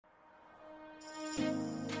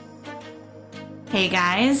Hey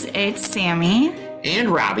guys, it's Sammy. And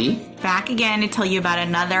Robbie. Back again to tell you about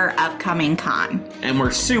another upcoming con. And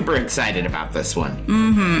we're super excited about this one.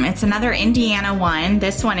 It's another Indiana one.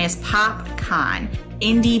 This one is PopCon.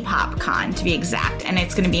 Indie PopCon to be exact. And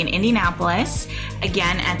it's going to be in Indianapolis,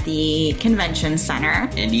 again at the Convention Center.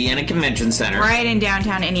 Indiana Convention Center. Right in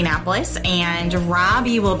downtown Indianapolis. And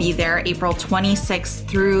Robbie will be there April 26th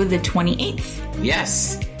through the 28th.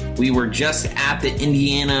 Yes. We were just at the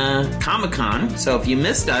Indiana Comic-Con, so if you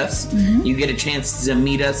missed us, you get a chance to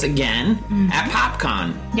meet us again at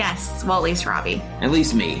PopCon. Yes, well, at least Robbie. At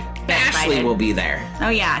least me. Get Ashley invited. will be there. Oh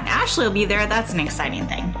yeah, Ashley will be there. That's an exciting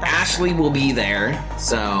thing. Ashley will be there,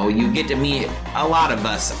 so you get to meet a lot of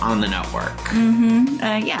us on the network.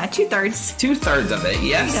 Yeah, 2/3. 2/3 of it,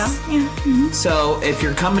 yes. There you go. Yeah. So if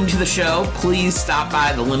you're coming to the show, please stop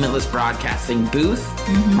by the Limitless Broadcasting booth.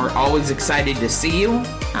 We're always excited to see you.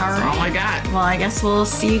 That's all I got. Well, I guess we'll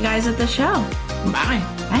see you guys at the show. Bye.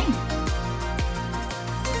 Bye.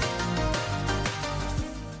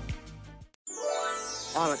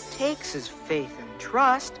 All it takes is faith and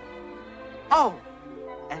trust. Oh,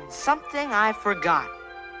 and something I forgot.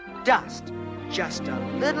 Dust. Just a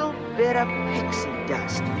little bit of pixie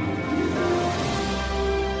dust.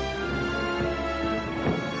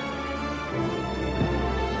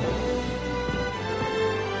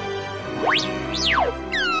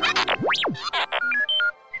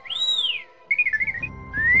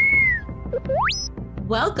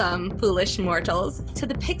 Welcome, foolish mortals, to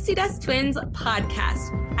the Pixie Dust Twins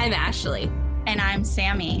podcast. I'm Ashley. And I'm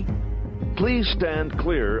Sammy. Please stand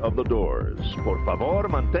clear of the doors. Por favor,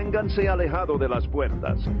 manténganse alejado de las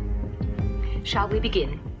puertas. Shall we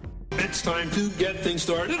begin? It's time to get things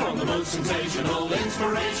started on the most sensational,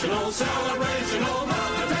 inspirational, celebrational,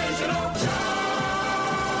 motivational show.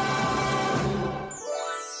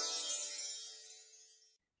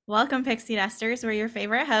 Welcome, Pixie Dusters. We're your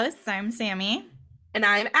favorite hosts. I'm Sammy. And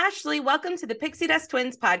I'm Ashley. Welcome to the Pixie Dust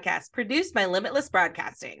Twins podcast, produced by Limitless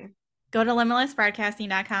Broadcasting. Go to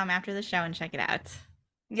limitlessbroadcasting.com after the show and check it out.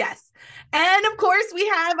 Yes. And of course, we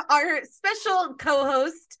have our special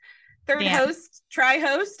co-host, third Dan. host,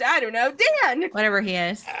 tri-host, I don't know, Dan. Whatever he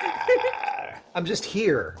is. I'm just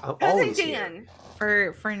here. I'm Cousin always Dan.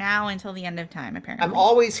 here. For now until the end of time, apparently. I'm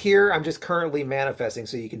always here. I'm just currently manifesting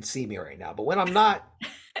so you can see me right now. But when I'm not,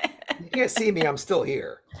 you can't see me. I'm still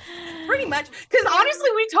here. Pretty much. Because honestly,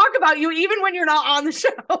 we talk about you even when you're not on the show.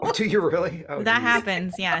 Do you really? Oh, That geez.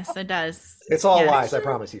 happens. Yes, it does. It's all Yes. lies. I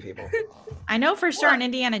promise you, people. I know for sure in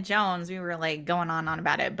Indiana Jones, we were like going on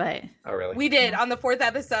about it, but Oh, really? We did on the 4th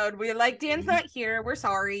episode. We were like, Dan's not here. We're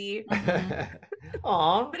sorry.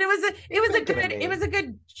 Aw, But it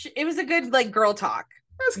was a good like girl talk.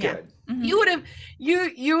 that's yeah. good. Mhm.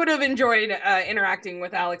 You would have enjoyed interacting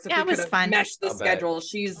with Alex if Yeah, we it was could have fun. meshed the I'll bet. schedule.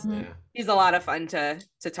 She's Yeah, a lot of fun to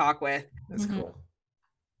talk with. that's Mhm. cool.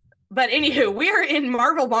 But anywho, we're in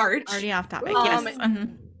Marvel March. Already off topic. Um, Yes.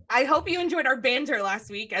 Mhm. I hope you enjoyed our banter last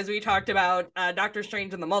week as we talked about Doctor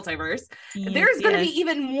Strange and the Multiverse. Yes, There's going to yes. be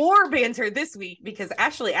even more banter this week because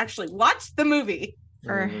Ashley actually watched the movie.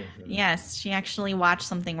 Mhm. Yes, she actually watched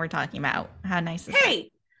something we're talking about. How nice is that?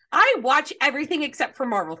 Hey, I watch everything except for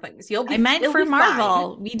Marvel things. I meant you'll for be fine.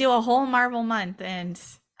 Marvel. We do a whole Marvel month, and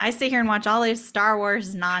I sit here and watch all this Star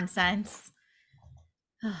Wars nonsense.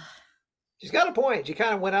 She's got a point. She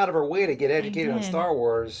kind of went out of her way to get educated on did. Star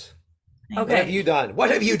Wars. Okay. What have you done? What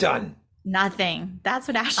have you done? Nothing. That's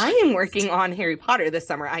what Ashley. I am working on Harry Potter this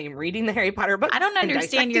summer. I am reading the Harry Potter books. I don't and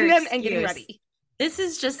understand dissecting your them and getting excuse. ready. This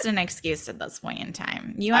is just an excuse at this point in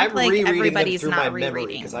time. You act I'm like rereading them everybody's through not my memory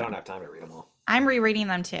rereading. because I don't have time to read them all. I'm rereading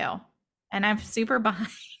them too, and I'm super behind.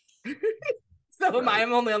 So am I.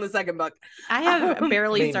 I'm only on the second book. I have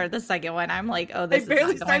barely I mean- started the second one. I'm like, oh, I this is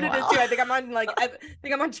barely not going started well. it too. I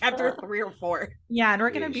think I'm on chapter 3 or 4. Yeah, and we're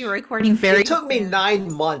gonna be Yeesh. recording very. It took me soon.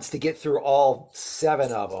 9 months to get through all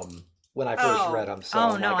 7 of them when I first Oh. read them. So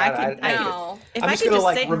Oh, no, I could- I could- No. If I'm I just could gonna just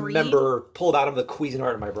like sit and read- remember, pull it out of the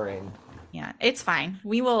Cuisinart in my brain. Yeah, it's fine.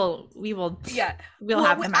 We will. Yeah. We'll Well,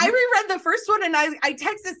 have them. I reread the first one and I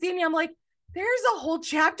texted Sammy. I'm like, there's a whole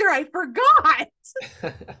chapter I forgot.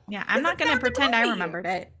 Yeah, I'm not gonna about the pretend I movie. remembered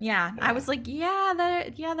it. Yeah, I was like,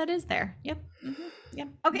 that is there. Yep. Yep.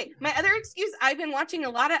 Okay, my other excuse, I've been watching a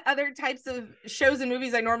lot of other types of shows and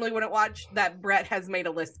movies I normally wouldn't watch that Brett has made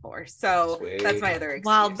a list for. So Sweet. that's my other excuse.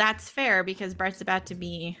 Well, that's fair because Brett's about to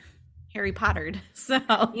be Harry Pottered. So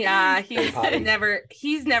yeah, he's Potty.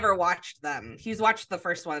 never watched them. He's watched the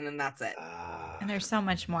first one and that's it. and there's so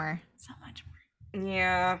much more. So much more.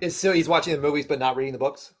 Yeah. So he's watching the movies but not reading the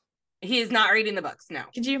books? He is not reading the books, no.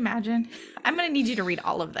 Could you imagine? I'm gonna need you to read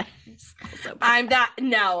all of this. Also,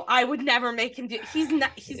 No, I would never make him do he's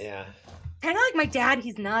Yeah. Kind of like my dad,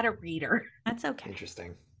 he's not a reader. That's okay.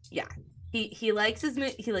 Interesting. Yeah. He likes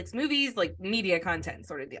he likes movies, like media content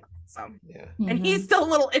sort of deal. So Yeah. and Mhm. he's still a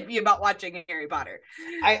little iffy about watching Harry Potter.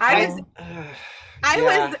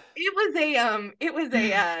 It was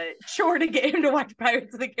a chore to get him to watch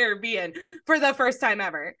Pirates of the Caribbean for the first time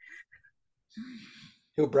ever.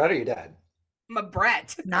 Who, Brett or your dad? My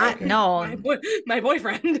Brett. No. My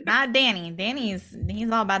boyfriend. Not Danny.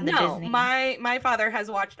 He's all about the No, Disney. my father has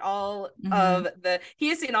watched all Mhm. of he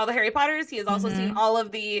has seen all the Harry Potters. He has also seen all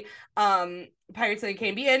of the Pirates of the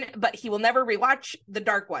Caribbean, but he will never rewatch the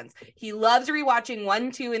dark ones. He loves rewatching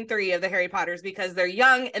 1, 2, and 3 of the Harry Potters because they're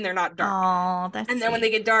young and they're not dark. Oh, that's And then when they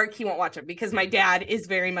get dark, he won't watch them because my dad is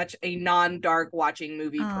very much a non-dark watching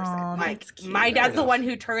movie person. Oh, Like that's cute. my dad's the enough. one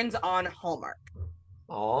who turns on Hallmark.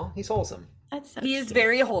 Aw, he's wholesome. That's so He is cute.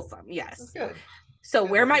 very wholesome. Yes. That's good. So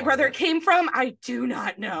where my love brother that. came from, I do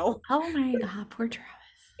not know. Oh my god, poor Travis.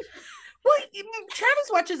 Well, Travis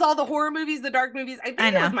watches all the horror movies, the dark movies. I think I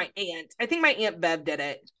it was know. my aunt. I think my aunt Bev did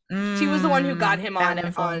it. She was the one who got him Bad on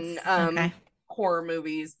influence. on horror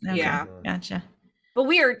movies. Okay. Yeah. Gotcha. But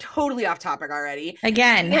we are totally off topic already.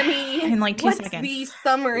 Again, Emmy, in like 2 what's seconds. the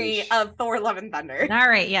summary Yeesh. of Thor: Love and Thunder? All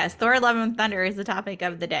right, yes, Thor: Love and Thunder is the topic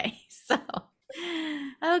of the day. So,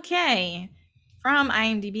 okay, from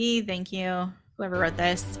IMDb, thank you, whoever wrote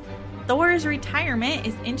this. Thor's retirement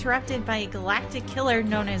is interrupted by a galactic killer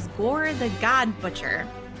known as Gore the God Butcher,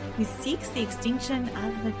 who seeks the extinction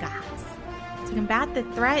of the gods. To combat the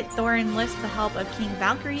threat, Thor enlists the help of King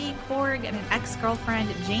Valkyrie, Korg, and an ex-girlfriend,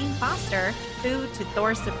 Jane Foster, who, to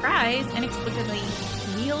Thor's surprise, inexplicably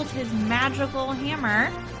wields his magical hammer.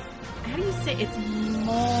 How do you say it's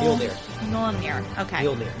Mjolnir. Mjolnir. Okay.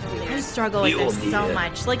 Mjolnir. I struggle with this so Mjolnir.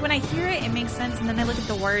 much. Like when I hear it, it makes sense, and then I look at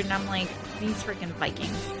the word and I'm like, these freaking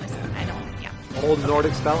Vikings. I don't. Yeah. Old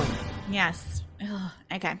Nordic spelling. Yes. Ugh.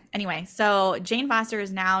 Okay. Anyway, so Jane Foster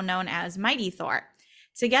is now known as Mighty Thor.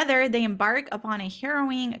 Together, they embark upon a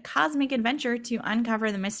harrowing cosmic adventure to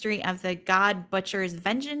uncover the mystery of the God Butcher's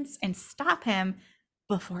vengeance and stop him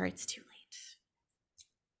before it's too late.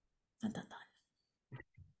 Dun, dun, dun.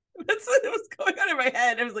 That's what was going on in my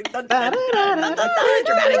head. I was like, dun, dun, dun, dun, dun, dun.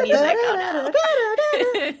 Dramatic music.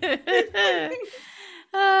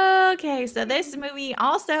 Oh, no. Okay, so this movie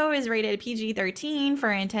also is rated PG-13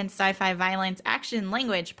 for intense sci-fi violence, action,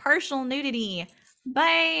 language, partial nudity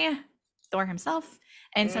by Thor himself,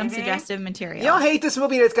 and some suggestive material. Y'all hate this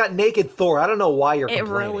movie that's got naked Thor. I don't know why you're It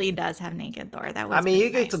complaining. really does have naked Thor. That was. I mean,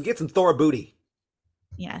 you pretty get some Thor booty.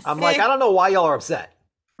 Yes. I'm like, I don't know why y'all are upset.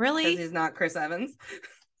 Because Really? he's not Chris Evans.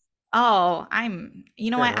 Oh, I'm.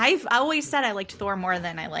 You know Fair what? enough. I've always said I liked Thor more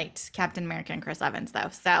than I liked Captain America and Chris Evans, though.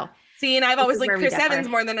 So See, and I've This always is liked where we Chris differ. Evans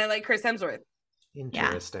more than I like Chris Hemsworth.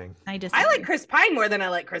 Interesting. I just. I like Chris Pine more than I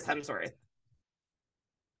like Chris Hemsworth.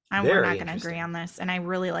 We're Very not going to agree interesting. on this, and I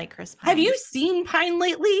really like Chris Pine. Have you seen Pine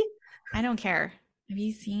lately? I don't care. Have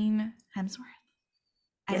you seen Hemsworth?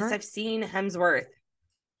 Ever? Yes, I've seen Hemsworth.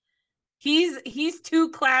 He's too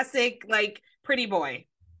classic, like pretty boy.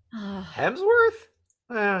 Ugh. Hemsworth?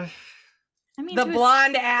 I mean, The to a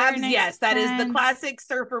blonde certain abs, yes, that is the extent. classic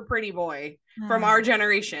surfer pretty boy from Ugh. our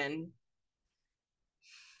generation.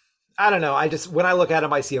 I don't know. When I look at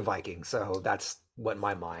him, I see a Viking. So that's what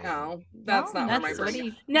my mind. No, that's Well, not where my that's brain.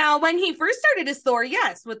 what he- Now, when he first started as Thor,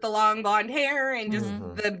 yes, with the long blonde hair and just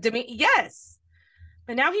Mhm. yes.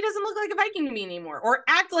 But now he doesn't look like a Viking to me anymore, or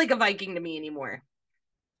act like a Viking to me anymore.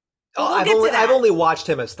 But we'll I've get to only that. I've only watched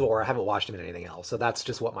him as Thor. I haven't watched him in anything else. So that's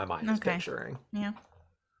just what my mind is Okay. picturing. Yeah.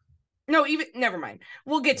 No, even never mind.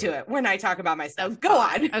 We'll get to it when I talk about my stuff. Go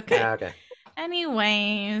on. Okay. Yeah, okay.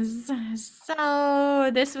 Anyways,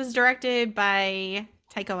 so this was directed by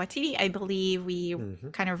Taika Waititi. I believe we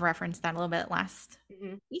Mhm. kind of referenced that a little bit last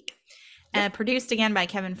Mhm. week. Produced again by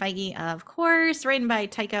Kevin Feige, of course. Written by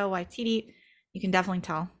Taika Waititi. You can definitely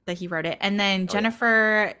tell that he wrote it. And then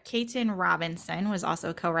Jennifer Caton Robinson was also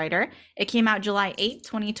a co-writer. It came out July 8th,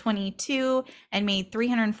 2022 and made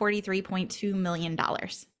 $343.2 million.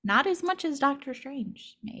 Not as much as Doctor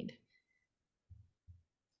Strange made.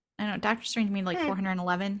 I don't know, Doctor Strange made like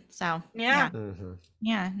 411. So Yeah. Mhm.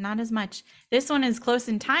 yeah, not as much. This one is close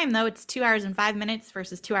in time though. It's 2 hours and 5 minutes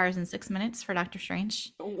versus 2 hours and 6 minutes for Doctor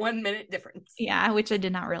Strange. 1 minute difference. Yeah, which I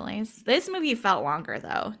did not realize. This movie felt longer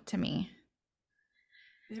though to me.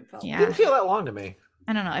 It felt- Yeah. Didn't feel that long to me.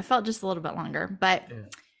 I don't know. It felt just a little bit longer, but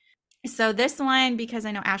so this one, because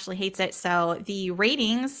I know Ashley hates it, so the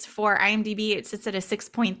ratings for IMDb, it sits at a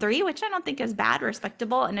 6.3, which I don't think is bad,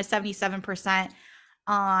 respectable, and a 77%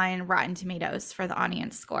 on Rotten Tomatoes for the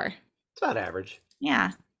audience score. It's about average.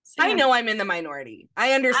 Yeah. So, I yeah. know I'm in the minority.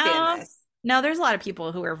 I understand this. No, there's a lot of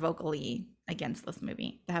people who are vocally against this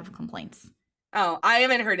movie that have complaints. Oh, I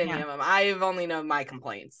haven't heard any Yeah. of them. I've only known my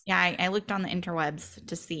complaints. Yeah, I looked on the interwebs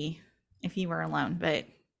to see if you were alone, but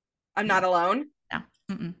I'm not alone. no.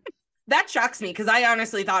 Mm-mm. That shocks me because I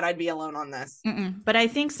honestly thought I'd be alone on this. Mm-mm. But I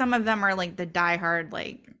think some of them are like the diehard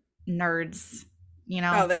like nerds, you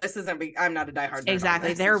know. Oh, this isn't big. I'm not a diehard nerd on Exactly.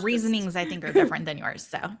 this. Their It's just- reasonings I think are different than yours.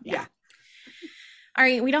 So Yeah. All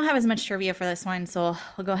right, we don't have as much trivia for this one, so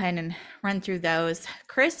we'll go ahead and run through those.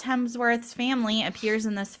 Chris Hemsworth's family appears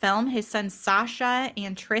in this film. His sons Sasha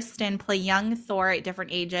and Tristan play young Thor at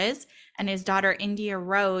different ages, and his daughter India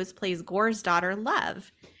Rose plays Gore's daughter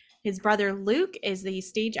Love. His brother Luke is the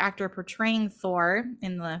stage actor portraying Thor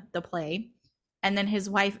in the play, and then his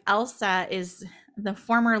wife Elsa is the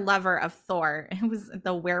former lover of Thor. It was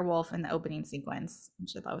the werewolf in the opening sequence,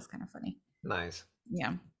 which I thought was kind of funny. Nice.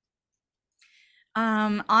 Yeah.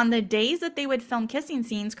 On the days that they would film kissing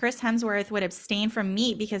scenes, Chris Hemsworth would abstain from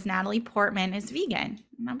meat because Natalie Portman is vegan.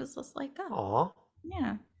 And I was just like, oh, Aw.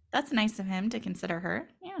 yeah, that's nice of him to consider her.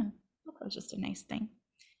 Yeah, that was just a nice thing.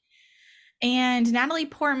 And Natalie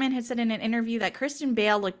Portman had said in an interview that Christian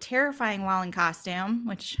Bale looked terrifying while in costume,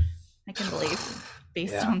 which I can believe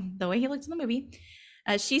based Yeah. on the way he looked in the movie.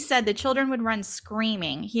 She said the children would run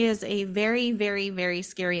screaming. He has a very, very, very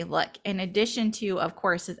scary look, in addition to, of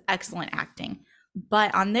course, his excellent acting.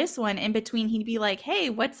 But on this one, in between, he'd be like, hey,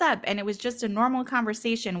 what's up? And it was just a normal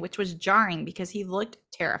conversation, which was jarring because he looked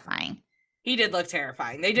terrifying. He did look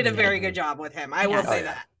terrifying. They did a very good job with him. I will Yes. say Oh, yeah.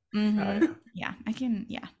 that. Mhm. Yeah, I can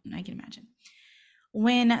imagine.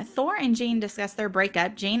 When Thor and Jane discuss their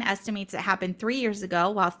breakup, Jane estimates it happened 3 years ago,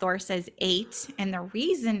 while Thor says 8. And the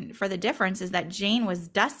reason for the difference is that Jane was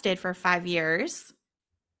dusted for 5 years.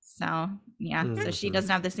 So, yeah, so she Mhm. doesn't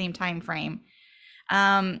have the same time frame.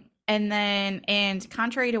 And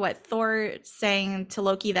contrary to what Thor saying to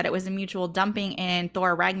Loki that it was a mutual dumping in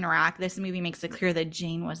Thor Ragnarok, this movie makes it clear that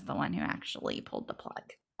Jane was the one who actually pulled the plug.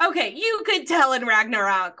 Okay, you could tell in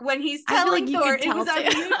Ragnarok when he's I feel telling like you Thor could it was tell, a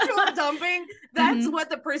too. mutual dumping. That's Mhm. what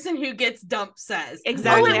the person who gets dumped says.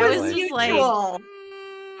 Exactly. Oh, it I was was just mutual. like,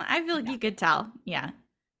 I feel like you could tell. Yeah.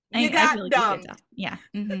 You I got feel like dumped. you could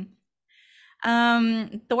tell.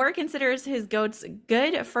 Yeah. Thor considers his goats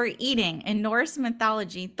good for eating. In Norse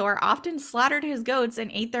mythology, Thor often slaughtered his goats and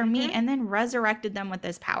ate their meat and then resurrected them with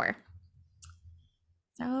his power.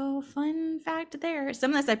 So, fun fact there.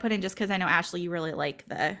 Some of this I put in just because I know, Ashley, you really like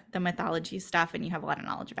the mythology stuff and you have a lot of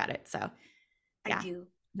knowledge about it. So, yeah. I do.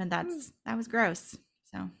 But that was gross.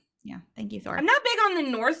 So, yeah. Thank you, Thor. I'm not big on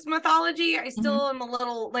the Norse mythology. I still am a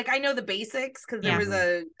little like I know the basics because there Yeah. was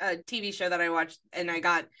a TV show that I watched and I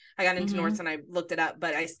got into Norse and I looked it up,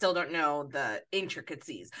 but I still don't know the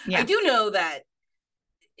intricacies. Yeah. I do know that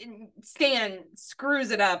Stan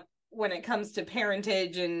screws it up when it comes to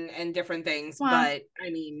parentage and different things, Well- but I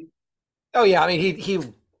mean, Oh yeah, I mean he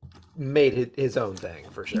made his own thing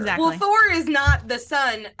for sure. Exactly. well, Thor is not the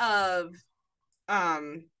son of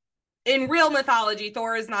in real mythology,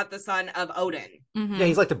 Thor is not the son of Odin. Mhm. Yeah,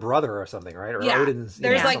 he's like the brother or something, right? Or Yeah, Odin's.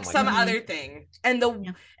 There's Yeah, like some something that. other thing. And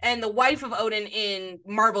the wife of Odin in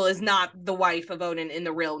Marvel is not the wife of Odin in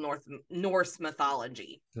the real Norse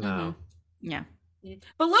mythology. No. Yeah.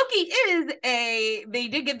 But Loki is they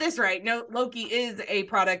did get this right. No, Loki is a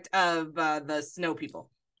product of the snow people.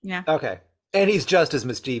 Yeah. Okay. And he's just as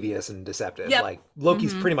mischievous and deceptive. Yep. Like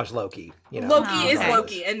Loki's Mhm. pretty much Loki. You know. Loki Oh, is okay.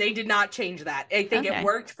 Loki, and they did not change that. I think Okay. it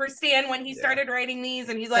worked for Stan when he Yeah. started writing these,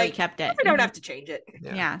 and he's So he like, kept it. I don't Mhm. have to change it.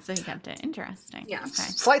 Yeah. So he kept it. Interesting. Yeah. Okay.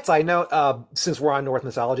 Slight side note, since we're on Norse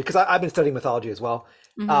mythology, because I've been studying mythology as well.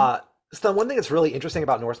 Mhm. So one thing that's really interesting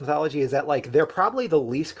about Norse mythology is that like they're probably the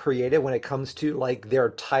least creative when it comes to like their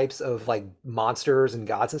types of like monsters and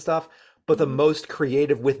gods and stuff, but the most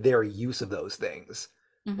creative with their use of those things.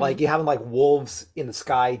 Mhm. Like you have them like wolves in the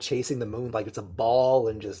sky chasing the moon like it's a ball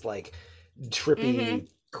and just like trippy,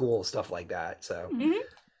 cool stuff like that. So Mhm.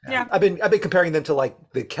 Yeah. I've been comparing them to like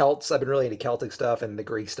the Celts. I've been really into Celtic stuff and the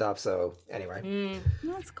Greek stuff. So anyway,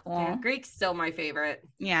 That's cool. Yeah, Greek's still my favorite.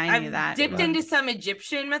 Yeah, I knew I've that. dipped but- into some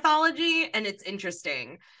Egyptian mythology, and it's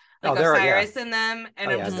interesting. Like Oh, there are- yeah. Osiris in them, and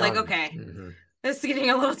Oh, I'm yeah, just like, none. okay, Mhm. this is getting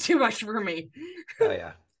a little too much for me. Oh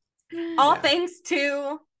yeah. All Yeah. thanks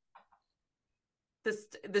to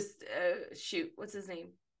this shoot, what's his name?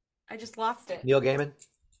 I just lost it. Neil Gaiman.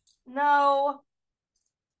 No.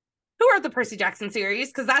 Who wrote the Percy Jackson series?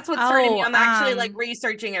 Because that's what started me Oh, on actually like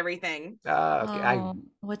researching everything. Okay. Oh,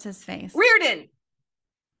 what's his face? Reardon.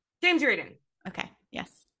 James Reardon. Okay. Yes.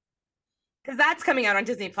 Because that's coming out on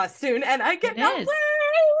Disney Plus soon, and I cannot is. wait.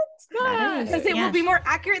 That is, Because it will yes. be more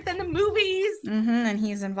accurate than the movies. And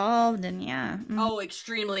he's involved, and yeah. Oh,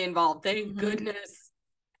 extremely involved. Thank Mhm. goodness.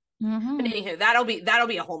 Mhm. But anywho, that'll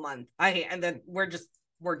be a whole month. And then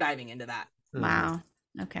we're diving into that. Wow.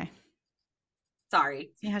 Okay. Sorry.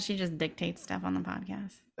 See how she just dictates stuff on the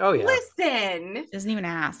podcast? Oh yeah. Listen. Doesn't even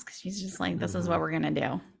ask. She's just like, this is what we're gonna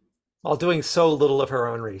do. While doing so little of her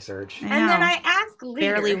own research. I And then know. I ask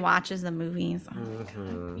later. Barely watches the movies. Oh,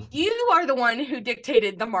 Mhm. You are the one who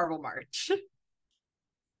dictated the Marvel March.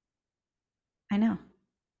 I know.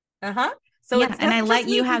 Uh-huh. So yeah, it's and not I just let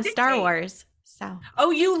me you who have Star dictates. Wars. So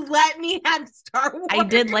Oh, you let me have Star Wars. I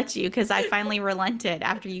did let you because I finally relented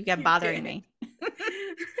after you kept You bothering did. me.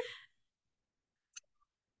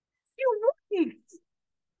 You wouldn't.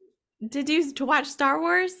 Did you to watch Star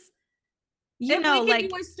Wars? You If know, we could like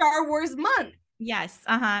do a Star Wars month. yes,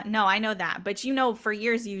 no, I know that, but you know, for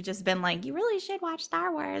years you've just been like, you really should watch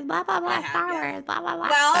Star Wars, blah blah I blah, have, Star yes. Wars, blah blah blah.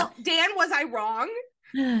 Well, Dan, was I wrong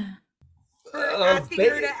for asking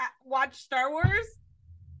her to watch Star Wars?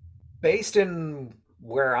 Based in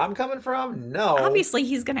where I'm coming from, no. Obviously,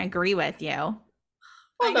 he's gonna agree with you.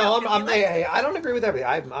 Well, I no, know, I'm, 'cause I'm you like- hey, I don't agree with everything.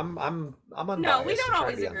 I'm unbiased. No, we I'm don't trying to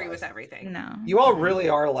always be agree with unbiased. everything. No, You all really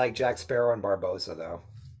are like Jack Sparrow and Barbosa, though.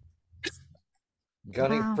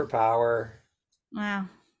 Gunning Wow. for power. wow.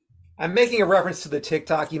 I'm making a reference to the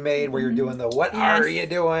TikTok you made where you're doing the "What are Yes. you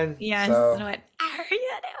doing?" Yes. So, What are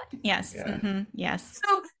you doing? Yes. Yeah. Yes.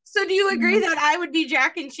 So do you agree Mm-hmm. that I would be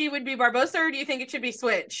Jack and she would be Barbosa, or do you think it should be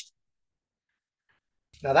switched?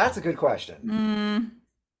 now that's a good question. Mm,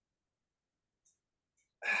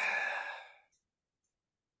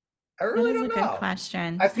 I that really is a don't good know.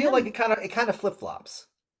 question. I feel don't- like it kind of flip flops.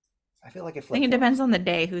 I feel like it I flip think it flops. depends on the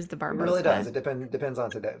day who's the It Barbosa. really does. It depends on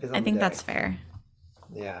today. Depends on I the think day. that's fair.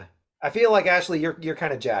 Yeah. I feel like Ashley, you're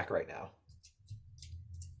kind of Jack right now.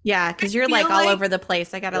 Yeah, because you're feel like all like- over the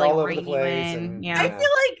place. I gotta You're like all over rein the you place in. and- Yeah. I feel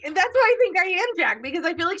like that's why I think I am Jack, because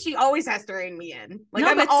I feel like she always has to rein me in. Like No,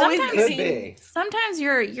 I'm but always sometimes- Could getting- be. Sometimes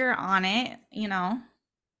you're on it, you know.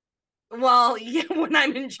 Well, yeah, when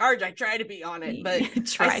I'm in charge, I try to be on it, but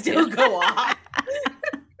Try I still to. go off.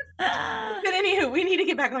 But anywho, we need to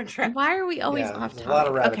get back on track. Why are we always Yeah, off there's topic? a lot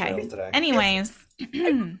of rabbit Okay. trails today. Anyways, No,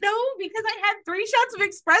 because I had 3 shots of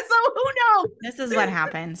espresso. Who knows? this is what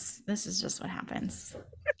happens. This is just what happens.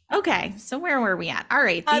 Okay, so where were we at? All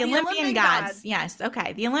right, the The Olympian Olympian gods. gods. Yes,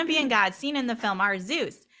 okay. The Olympian gods seen in the film are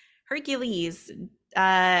Zeus, Hercules,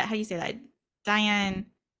 how do you say that?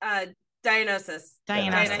 Dionysus.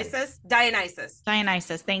 Dionysus.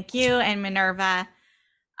 Dionysus. Thank you. And Minerva,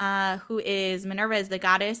 Minerva is the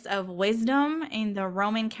goddess of wisdom and the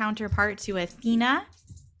Roman counterpart to Athena,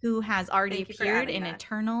 who has already Thank you for appeared adding in that.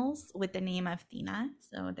 Eternals with the name of Athena.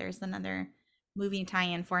 So there's another movie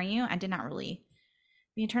tie-in for you.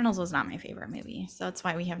 The Eternals was not my favorite movie, so that's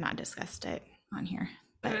why we have not discussed it on here.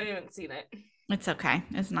 I But haven't seen it. it's okay.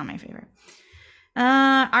 It's not my favorite.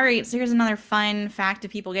 All right, so here's another fun fact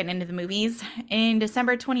of people getting into the movies. In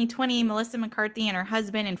December 2020, Melissa McCarthy and her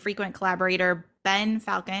husband and frequent collaborator Ben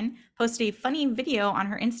Falcon posted a funny video on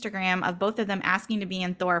her Instagram of both of them asking to be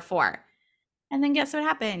in Thor 4. And then guess what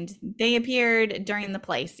happened? They appeared during the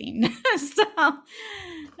play scene.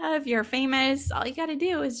 So if you're famous, all you got to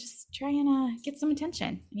do is just try and get some attention.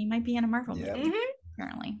 And you might be in a Marvel Yeah. movie,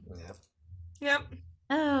 apparently. Yeah. Yep.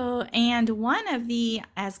 Oh, and one of the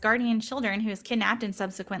Asgardian children who is kidnapped and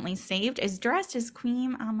subsequently saved is dressed as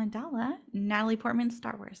Queen Amidala, Natalie Portman's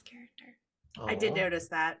Star Wars character. I did Aw. notice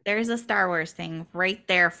that. There's a Star Wars thing right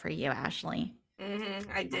there for you, Ashley.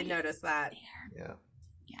 I did notice that. Yeah.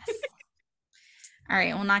 Yes. All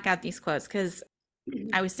right, we'll knock out these quotes because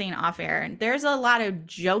I was saying off air. There's a lot of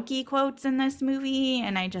jokey quotes in this movie,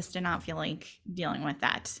 and I just did not feel like dealing with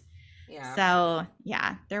that. Yeah. So,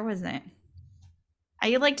 yeah, there wasn't.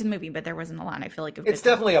 I liked the movie, but there wasn't a lot. I feel like of It's good-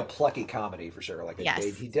 definitely a plucky comedy for sure. Like Yes.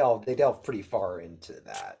 they delve pretty far into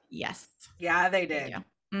that. Yes. Yeah, they did.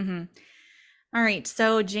 Mm-hmm. All right,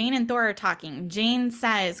 so Jane and Thor are talking. Jane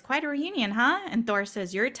says, "Quite a reunion, huh?" And Thor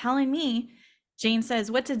says, "You're telling me." Jane says,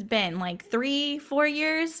 "What's it been, like 3-4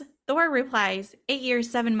 years?" Thor replies, 8 years,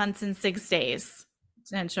 7 months, and 6 days.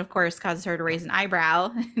 Which, of course, causes her to raise an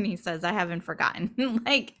eyebrow. And he says, "I haven't forgotten."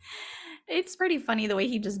 Like, it's pretty funny the way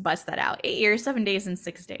he just busts that out. 8 years, 7 days, and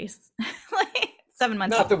 6 days. Like, 7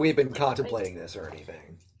 months. Not that we've been contemplating this or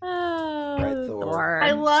anything. Oh, Right, Thor. Thor.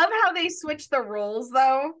 I love how they switch the roles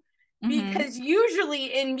though, Mhm. because usually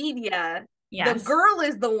in media, Yes. the girl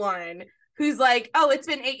is the one who's like, "Oh, it's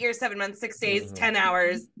been 8 years, 7 months, 6 days, Mhm. 10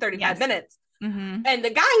 hours, 35 Yes. minutes," Mm-hmm. and the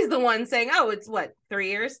guy's the one saying, "Oh, it's what, 3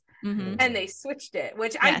 years?" Mm-hmm. And they switched it,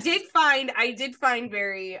 which Yes. I did find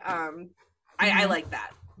very I Mhm. like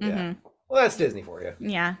that. Yeah. Mm-hmm. Well, that's Disney for you.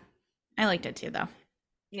 Yeah. I liked it too, though.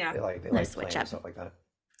 Yeah. They like Nice playing switch with up. stuff like that.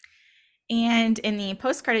 And in the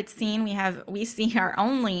post-credit scene, we see our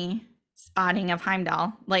only spotting of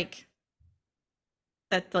Heimdall. Like,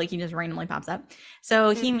 that like he just randomly pops up.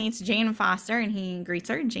 So he meets Jane Foster and he greets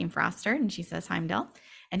her, Jane Foster, and she says, Heimdall.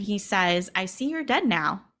 And he says, I see you're dead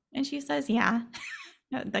now. And she says, yeah.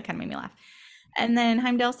 That kind of made me laugh. And then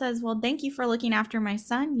Heimdall says, well, thank you for looking after my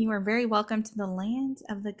son. You are very welcome to the land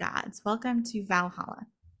of the gods. Welcome to Valhalla.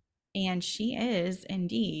 And she is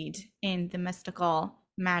indeed in the mystical,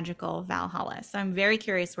 magical Valhalla. So I'm very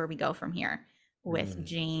curious where we go from here with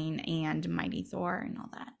Jane and Mighty Thor and all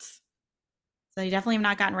that. So they definitely have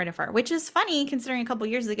not gotten rid of her, which is funny considering a couple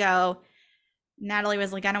years ago, Natalie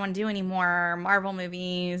was like, I don't want to do any more Marvel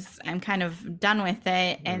movies. I'm kind of done with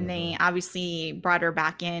it. And they obviously brought her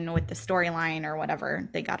back in with the storyline or whatever.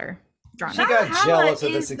 They got her drawn. She got jealous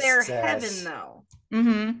of the is their success. heaven, though.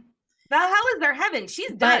 Mm-hmm. Valhalla's their heaven.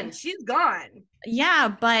 She's done. She's gone. Yeah,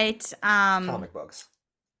 but Comic books.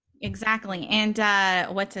 exactly. And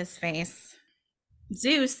what's his face?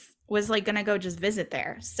 Zeus was like gonna go just visit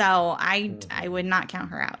there. So I would not count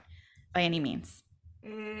her out by any means.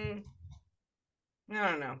 I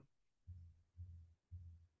don't know.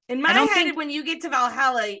 In my head, when you get to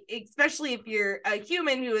Valhalla, especially if you're a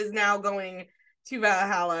human who is now going to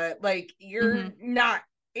Valhalla, like you're not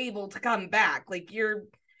able to come back. Like you're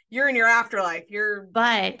in your afterlife. But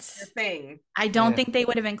your thing. I don't think they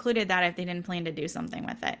would have included that if they didn't plan to do something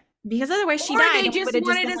with it. Because otherwise she Or died they and we just would have just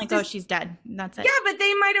wanted been us like, to- oh, she's dead. And that's it. Yeah, but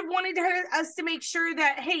they might have wanted us to make sure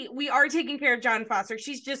that, hey, we are taking care of John Foster.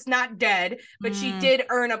 She's just not dead, but she did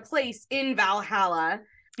earn a place in Valhalla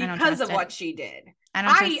because of what she did.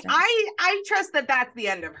 I trust that that's the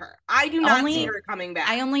end of her. I do not see her coming back.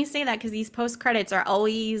 I only say that because these post credits are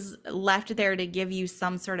always left there to give you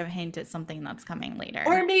some sort of hint at something that's coming later.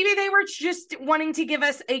 Or maybe they were just wanting to give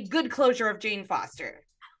us a good closure of Jane Foster.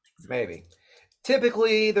 Maybe.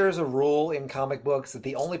 Typically, there's a rule in comic books that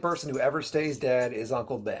the only person who ever stays dead is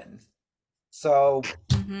Uncle Ben. So,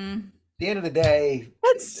 at the end of the day...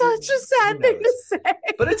 That's such a sad thing to say.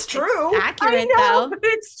 But it's true. It's accurate, I know, though. but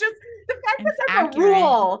it's just the fact that there's accurate. a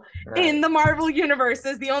rule Right. in the Marvel universe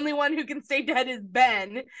is the only one who can stay dead is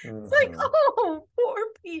Ben. It's like, oh, poor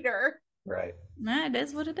Peter. Right. Nah, it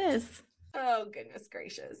is what it is. Oh, goodness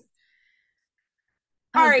gracious.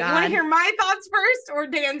 Oh, All right, you want God. to hear my thoughts first or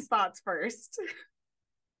Dan's thoughts first?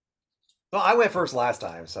 Well, I went first last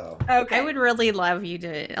time, so... Okay. I would really love you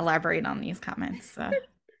to elaborate on these comments. So.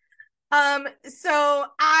 So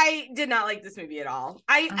I did not like this movie at all.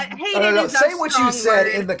 I hated No. is a Say what you strong said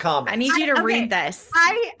word. in the comments. I need you to okay. read this.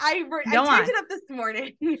 I Go typed on. it up this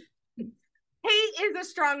morning. Hate is a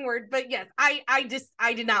strong word, but yes,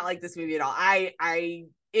 I did not like this movie at all.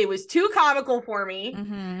 It was too comical for me.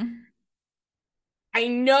 Mm-hmm. I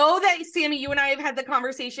know that Sammy, you and I have had the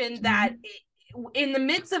conversation that in the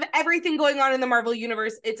midst of everything going on in the Marvel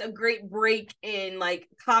universe, it's a great break in like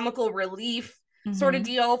comical relief sort of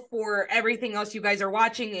deal for everything else you guys are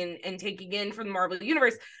watching and taking in from the Marvel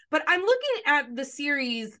universe. But I'm looking at the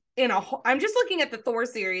series I'm just looking at the Thor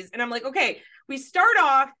series and I'm like, okay, we start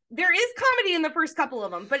off, there is comedy in the first couple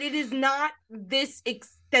of them, but it is not this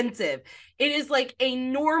extensive. It is like a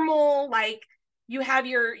normal, like you have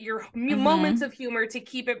your moments of humor to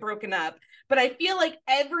keep it broken up. But I feel like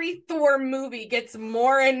every Thor movie gets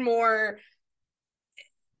more and more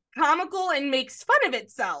comical and makes fun of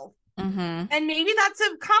itself. And maybe that's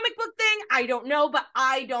a comic book thing. I don't know, but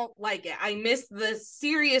I don't like it. I miss the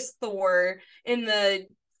serious Thor in the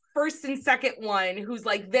first and second one who's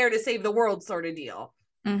like there to save the world sort of deal.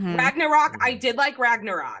 Ragnarok, I did like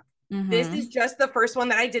Ragnarok. This is just the first one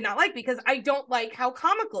that I did not like because I don't like how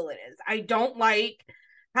comical it is. I don't like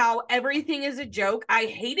how everything is a joke. I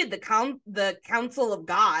hated the Council of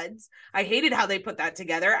Gods. I hated how they put that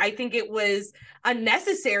together. I think it was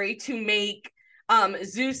unnecessary to make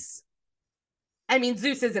Zeus. I mean,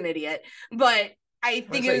 Zeus is an idiot, but I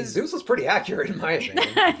think Zeus was pretty accurate in my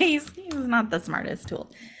opinion. he's not the smartest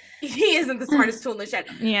tool. He isn't the smartest tool in the shed.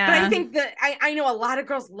 Yeah. But I think that I know a lot of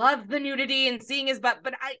girls love the nudity and seeing his butt,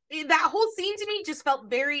 but that whole scene to me just felt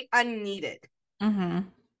very unneeded.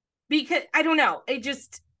 Because I don't know, it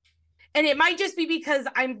just, and it might just be because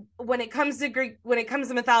when it comes to Greek, when it comes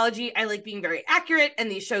to mythology, I like being very accurate, and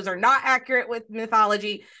these shows are not accurate with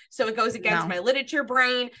mythology, so it goes against my literature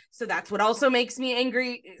brain. So that's what also makes me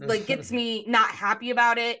angry, like gets me not happy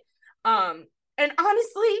about it. And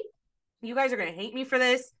honestly, you guys are gonna hate me for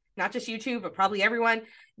this, not just you two, but probably everyone.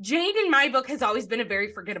 Jane in my book has always been a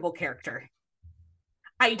very forgettable character.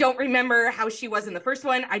 I don't remember how she was in the first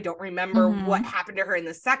one. I don't remember what happened to her in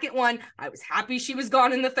the second one. I was happy she was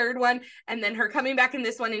gone in the third one. And then her coming back in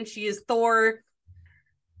this one and she is Thor,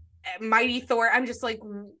 Mighty Thor. I'm just like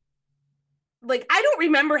I don't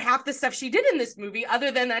remember half the stuff she did in this movie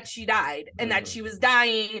other than that she died and that she was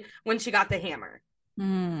dying when she got the hammer.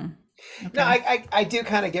 Mm. Okay. No, I do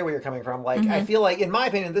kind of get where you're coming from. Like, I feel like, in my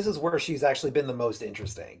opinion, this is where she's actually been the most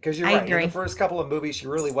interesting. Because you're I right. agree. In the first couple of movies, she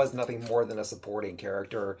really was nothing more than a supporting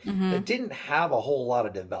character that didn't have a whole lot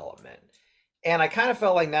of development. And I kind of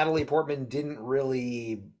felt like Natalie Portman didn't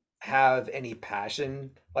really have any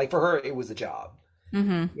passion. Like, for her, it was a job.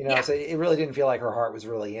 You know, so it really didn't feel like her heart was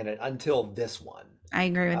really in it until this one. I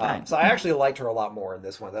agree with that. So I actually liked her a lot more in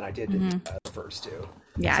this one than I did in the first two.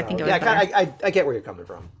 Yeah, So, I think it was better. I get where you're coming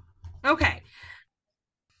from. Okay.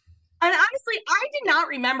 And honestly, I did not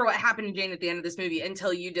remember what happened to Jane at the end of this movie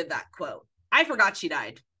until you did that quote. I forgot she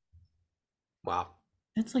died. Wow.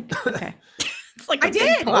 It's like, okay. It's like I a big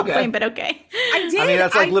did. plot Okay. point, but okay. I did. I mean,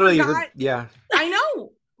 that's like literally, forgot. yeah. I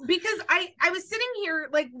know, because I was sitting here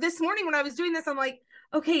like this morning when I was doing this. I'm like,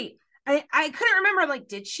 okay, I couldn't remember. I'm like,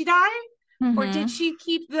 did she die? Or did she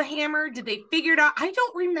keep the hammer? Did they figure it out? I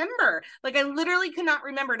don't remember. Like, I literally could not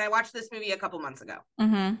remember. And I watched this movie a couple months ago.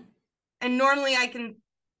 And normally I can,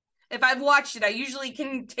 if I've watched it, I usually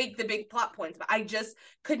can take the big plot points, but I just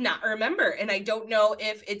could not remember. And I don't know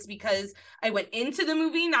if it's because I went into the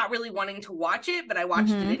movie not really wanting to watch it, but I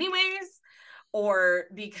watched it anyways, or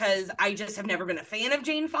because I just have never been a fan of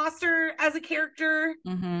Jane Foster as a character.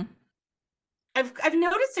 I've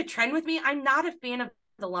noticed a trend with me. I'm not a fan of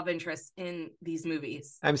the love interest in these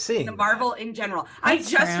movies. I'm seeing the Marvel in general. That's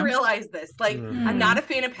I just true. realized this. Like, I'm not a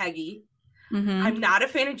fan of Peggy. I'm not a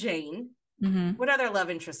fan of Jane. What other love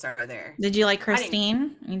interests are there? Did you like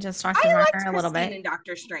Christine? You just talked I about liked her a little Christine bit. in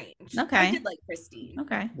Doctor Strange. Okay. I did like Christine.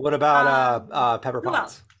 Okay. What about Pepper who Potts?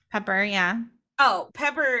 else? Pepper, yeah. Oh,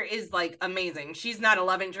 Pepper is like amazing. She's not a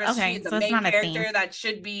love interest. Okay, She's so a it's main not a character theme. that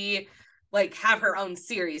should be like have her own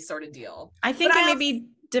series sort of deal. I think But it I maybe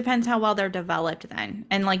depends how well they're developed then.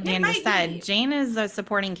 And like Dan just might said, be. Jane is a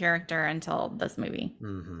supporting character until this movie.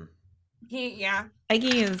 Yeah.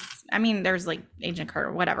 Peggy is, I mean, there's like Agent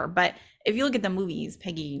Carter, whatever. But if you look at the movies,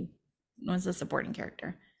 Peggy was a supporting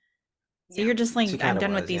character. So Yeah. you're just like, She I'm kinda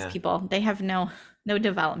done with was, these yeah. people. They have no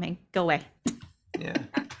development. Go away. Yeah.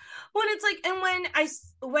 Well, it's like, and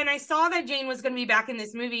when I saw that Jane was going to be back in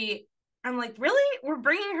this movie, I'm like, really? We're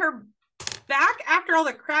bringing her back after all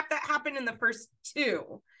the crap that happened in the first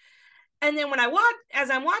two? And then when as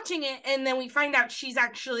I'm watching it, and then we find out she's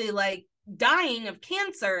actually like dying of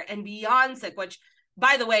cancer and beyond sick, which,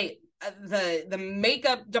 by the way, the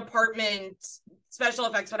makeup department, special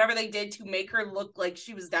effects, whatever they did to make her look like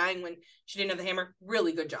she was dying when she didn't have the hammer,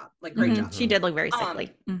 really good job. Like, great job. She did look very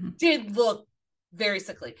sickly. Did look very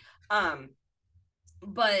sickly.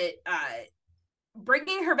 But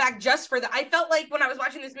bringing her back just for I felt like when I was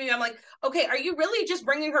watching this movie, I'm like, okay, are you really just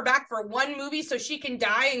bringing her back for one movie so she can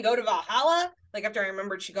die and go to Valhalla? Like, after I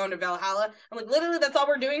remembered she going to Valhalla, I'm like, literally, that's all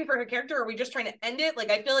we're doing for her character? Or are we just trying to end it? Like,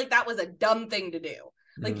 I feel like that was a dumb thing to do.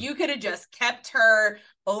 Like, you could have just kept her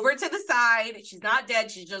over to the side. She's not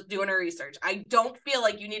dead. She's just doing her research. I don't feel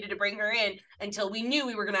like you needed to bring her in until we knew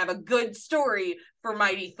we were going to have a good story for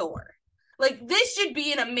Mighty Thor. Like, this should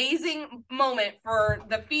be an amazing moment for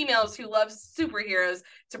the females who love superheroes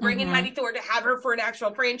to bring in Mighty Thor, to have her for an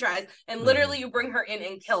actual franchise, and literally you bring her in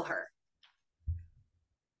and kill her.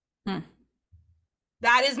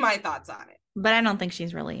 That is my thoughts on it. But I don't think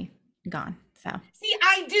she's really gone. So See,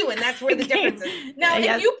 I do, and that's where the difference is. Now,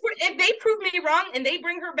 Yes. if they prove me wrong and they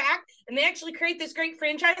bring her back and they actually create this great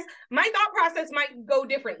franchise, my thought process might go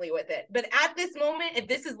differently with it. But at this moment, if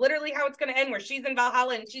this is literally how it's going to end, where she's in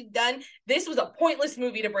Valhalla and she's done, this was a pointless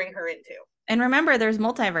movie to bring her into. And remember, there's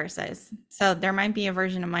multiverses. So there might be a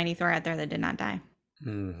version of Mighty Thor out there that did not die.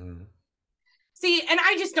 See, and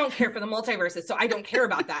I just don't care for the multiverses, so I don't care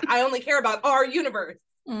about that. I only care about our universe.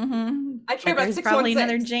 I care about There's 616. probably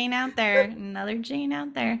another Jane out there. Another Jane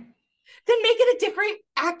out there. Then make it a different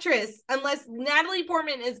actress, unless Natalie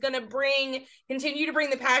Portman is going to continue to bring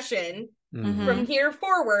the passion from here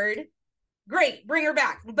forward. Great, bring her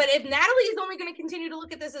back. But if Natalie is only going to continue to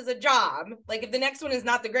look at this as a job, like if the next one is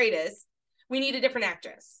not the greatest, we need a different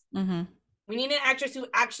actress. We need an actress who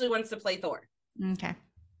actually wants to play Thor. Okay.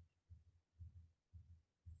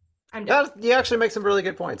 I'm done. You actually make some really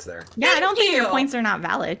good points there. Yeah, I don't think your you. points are not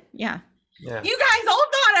valid. Yeah. Yeah. You guys all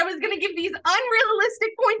thought I was going to give these unrealistic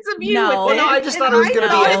points of view. No. with Well, no, it, I just and thought it was going to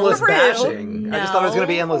thought be it endless was real. bashing. I just thought it was going to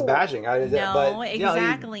be No. endless bashing. No, but, you know,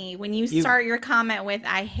 exactly. When you start your comment with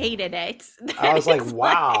 "I hated it," I was like, it's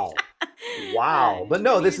wow. Wow. But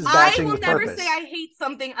no, this is bashing I will with never purpose. say I hate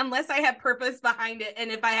something unless I have purpose behind it and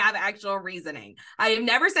if I have actual reasoning. I have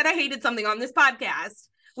never said I hated something on this podcast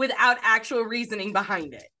without actual reasoning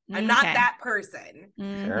behind it. I'm not Okay. that person.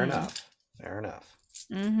 Fair enough. Fair enough.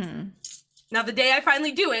 Now, the day I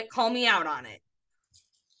finally do it, call me out on it.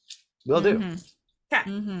 Will do.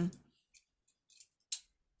 Okay.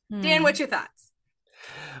 Dan, what's your thoughts?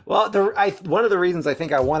 Well, one of the reasons I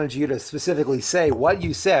think I wanted you to specifically say what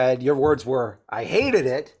you said, your words were, I hated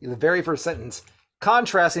it, the very first sentence,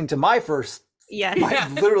 contrasting to my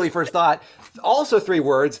literally first thought, also 3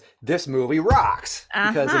 words, this movie rocks,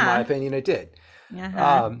 because in my opinion it did.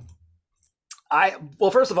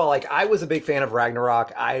 Well, first of all, like, I was a big fan of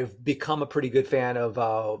Ragnarok. I've become a pretty good fan of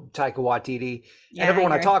Taika Waititi, and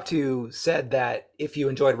everyone I talked to said that if you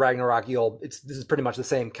enjoyed Ragnarok, this is pretty much the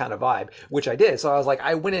same kind of vibe, which I did. So I was like,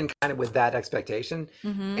 I went in kind of with that expectation,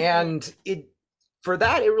 and it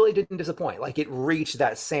really didn't disappoint. Like, it reached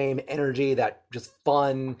that same energy, that just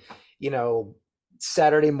fun,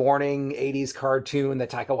 Saturday morning 80s cartoon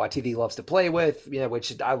that Taika Waititi loves to play with,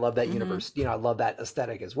 which I love that universe, I love that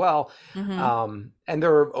aesthetic as well. And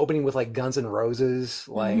they're opening with like Guns N' Roses,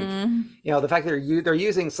 like, the fact that they're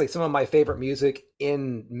using like some of my favorite music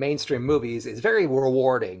in mainstream movies is very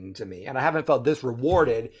rewarding to me. And I haven't felt this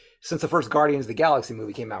rewarded since the first Guardians of the Galaxy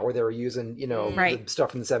movie came out, where they were using, the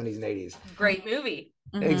stuff from the 70s and 80s. Great movie.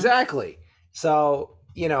 Exactly. So,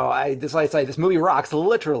 this movie rocks,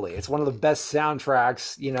 literally. It's one of the best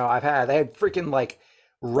soundtracks, I've had. They had freaking like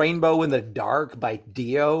Rainbow in the Dark by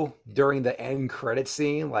Dio during the end credit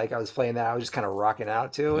scene. Like, I was playing that, I was just kind of rocking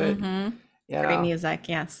out to it. Great music,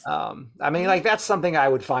 yes. I mean, like, that's something I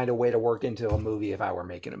would find a way to work into a movie if I were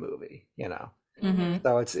making a movie,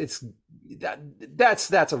 So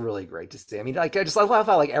that's a really great to see. I mean, like, I love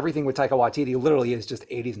how like everything with Taika Waititi literally is just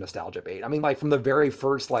 80s nostalgia bait. I mean, like, from the very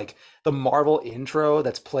first, like, the Marvel intro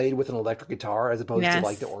that's played with an electric guitar as opposed to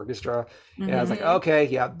like the orchestra. I was like, okay,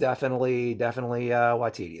 yeah, definitely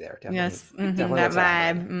Waititi there. Definitely, definitely that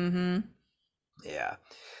vibe. Yeah.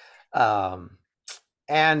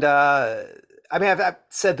 And I mean, I've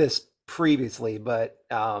said this previously, but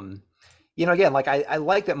again, like, I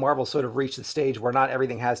like that Marvel sort of reached the stage where not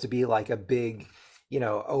everything has to be like a big,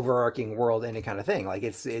 overarching world, any kind of thing. Like,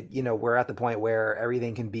 we're at the point where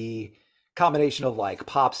everything can be a combination of like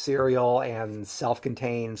pop serial and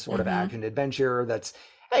self-contained sort of action adventure. That's,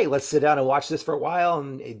 hey, let's sit down and watch this for a while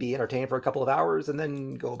and be entertained for a couple of hours and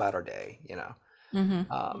then go about our day,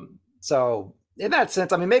 So in that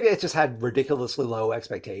sense, I mean, maybe I just had ridiculously low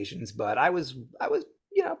expectations, but I was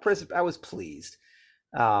pleased.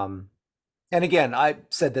 And again, I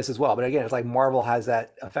said this as well, but again, it's like Marvel has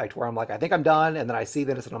that effect where I'm like, I think I'm done, and then I see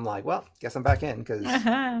this and I'm like, well, guess I'm back in because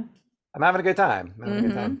I'm having a good time.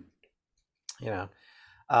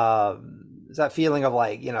 It's that feeling of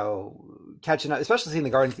like, catching up, especially seeing the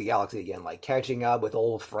Guardians of the Galaxy again, like catching up with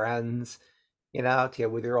old friends,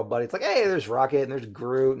 with your old buddy. It's like, hey, there's Rocket and there's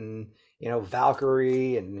Groot and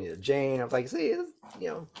Valkyrie and Jane. I was like, see, it's,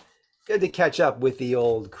 good to catch up with the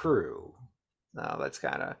old crew. That's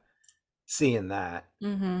kind of seeing that.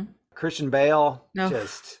 Christian Bale,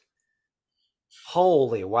 just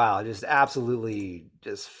holy wow, just absolutely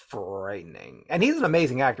just frightening. And he's an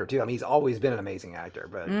amazing actor too. I mean, he's always been an amazing actor,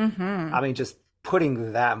 but I mean, just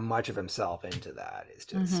putting that much of himself into that is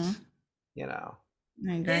just,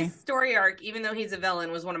 I agree. His story arc, even though he's a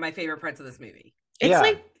villain, was one of my favorite parts of this movie.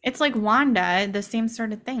 It's like Wanda, the same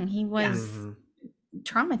sort of thing. He was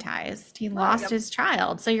traumatized. He lost his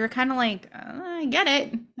child. So you're kind of like, I get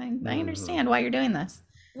it. I understand why you're doing this.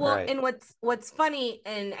 Well, and what's funny,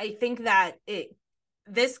 and I think that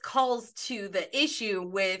this calls to the issue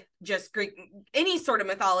with just Greek, any sort of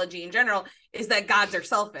mythology in general, is that gods are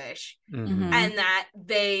selfish, and that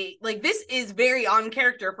they like, this is very on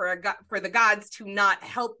character for the gods to not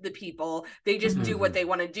help the people. They just do what they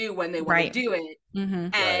want to do when they want to do it.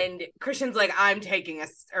 And Christian's like, I'm taking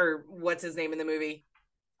or what's his name in the movie?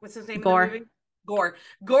 What's his name Gore. in the movie?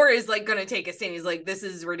 Gore is like going to take a stand. He's like, this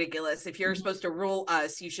is ridiculous. If you're supposed to rule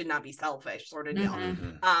us, you should not be selfish, sort of deal.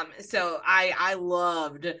 So I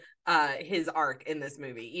loved his arc in this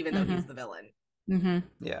movie, even though he's the villain.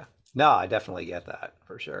 Yeah, no, I definitely get that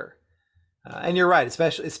for sure. And you're right,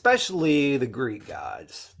 especially the Greek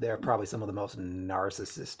gods. They're probably some of the most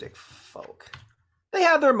narcissistic folk. They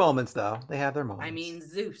have their moments, though. I mean,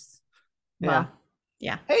 Zeus. Yeah. Well,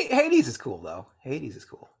 yeah. Hey, Hades is cool, though. Hades is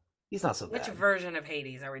cool. He's not so bad. Which version of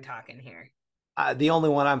Hades are we talking here? The only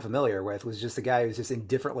one I'm familiar with was just the guy who's just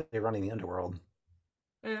indifferently running the underworld.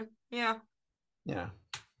 Yeah. I feel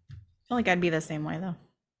like I'd be the same way, though.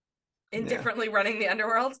 Indifferently running the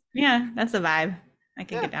underworld? Yeah, that's a vibe I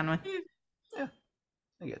can get down with. Yeah,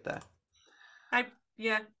 I get that.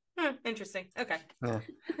 Interesting. Okay. Yeah.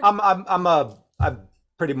 I'm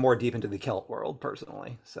pretty more deep into the Celt world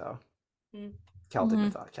personally, so Celtic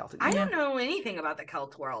mythology. I don't know anything about the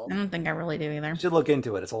Celt world. I don't think I really do either. You should look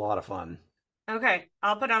into it. It's a lot of fun. Okay,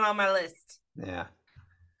 I'll put it on my list. Yeah.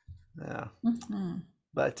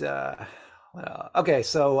 But Okay,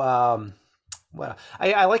 so well,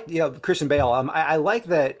 I like Christian Bale. I like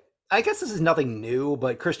that. I guess this is nothing new,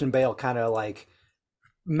 but Christian Bale kind of like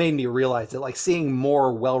made me realize that like seeing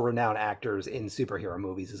more well-renowned actors in superhero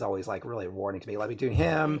movies is always like really rewarding to me. Like between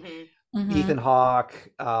him, Ethan Hawke,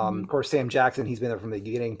 of course Sam Jackson, he's been there from the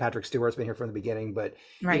beginning. Patrick Stewart's been here from the beginning, but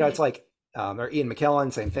Right. it's like or Ian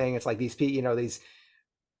McKellen, same thing. It's like these people,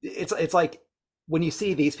 it's like when you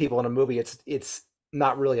see these people in a movie, it's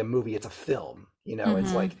not really a movie, it's a film.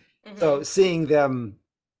 It's like so seeing them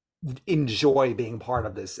enjoy being part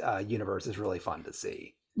of this universe is really fun to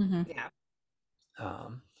see. Yeah.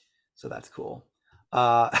 So that's cool.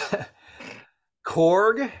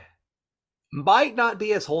 Korg might not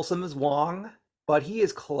be as wholesome as Wong, but he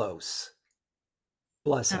is close.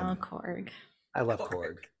 Bless him. Oh, Korg. I love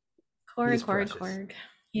Korg. Korg. precious. Korg.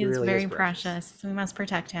 He He is really very is precious. precious. We must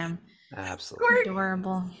protect him. Absolutely.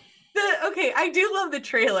 Adorable. Okay, I do love the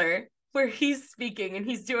trailer where he's speaking and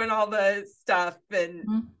he's doing all the stuff, and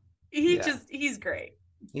he's great.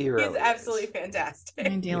 He really He's absolutely is. fantastic.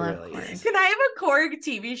 I do love really Korg. is. Can I have a Korg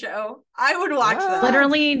TV show? I would watch that.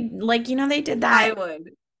 Literally, like they did that. I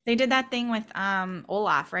would. They did that thing with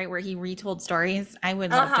Olaf, right, where he retold stories. I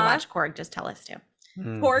would love to watch Korg just tell us to.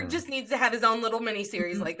 Korg just needs to have his own little mini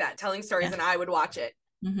series like that, telling stories, and I would watch it.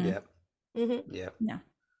 Yep. Mm-hmm. Yep. No.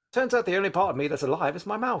 Turns out the only part of me that's alive is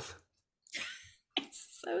my mouth.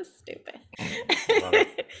 It's so stupid. Love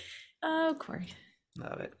it. Oh, Korg.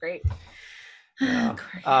 Love it. Great. Yeah.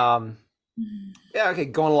 Korg. Yeah, okay,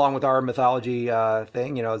 going along with our mythology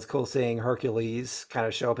thing, it's cool seeing Hercules kind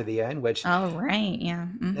of show up at the end, which Oh, right. Yeah.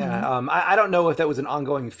 yeah, I don't know if that was an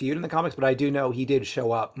ongoing feud in the comics, but I do know he did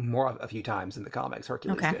show up a few times in the comics.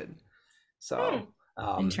 Hercules Okay. did. So,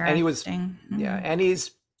 Interesting. and he was, yeah, and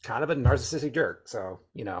he's kind of a narcissistic jerk. So,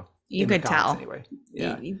 You in the could comics tell. anyway.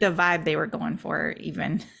 Yeah, The vibe they were going for,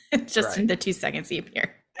 even just in the 2 seconds he appeared.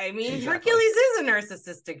 I mean, Exactly. Hercules is a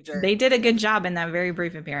narcissistic jerk. They did a good job in that very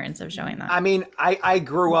brief appearance of showing that. I mean, I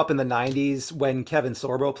grew up in the 90s when Kevin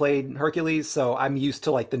Sorbo played Hercules, so I'm used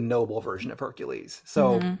to like the noble version of Hercules.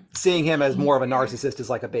 So seeing him as more of a narcissist is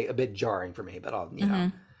like a bit jarring for me, but I'll,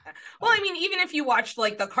 Well, I mean, even if you watched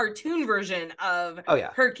like the cartoon version of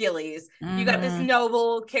Hercules, you got this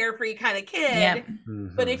noble, carefree kind of kid. Yep.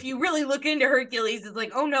 But if you really look into Hercules, it's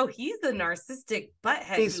like, oh no, he's the narcissistic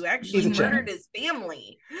butthead who actually he's a murdered his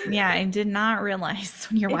family. Yeah, I did not realize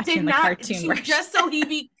when you're It watching did the not- cartoon version. just so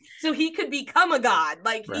he could become a god.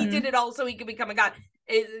 Like he did it all so he could become a god.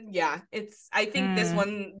 I think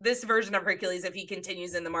this version of Hercules, if he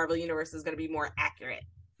continues in the Marvel universe, is going to be more accurate.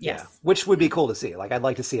 Yes. Yeah, which would be cool to see. Like, I'd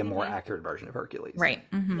like to see a more accurate version of Hercules. Right.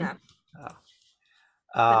 Yeah.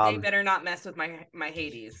 But they better not mess with my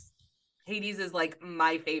Hades. Hades is like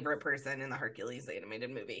my favorite person in the Hercules animated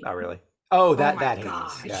movie. Oh, really? Oh, that my Hades.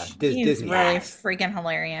 gosh. Yeah, He's Disney. really freaking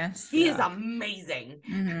hilarious. He is amazing.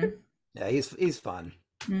 Yeah, he's fun.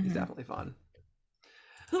 He's Mhm. definitely fun.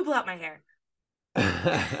 Who blew out my hair?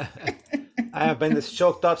 I have been this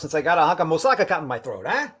choked up since I got a hunk of moussaka caught in my throat,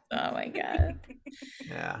 huh? Oh my god.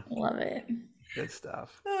 Yeah, Love it. good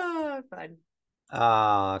stuff. Oh, fun.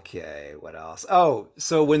 Okay, what else? Oh,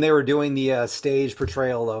 so when they were doing the stage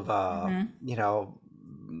portrayal of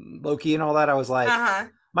Loki and all that, I was like,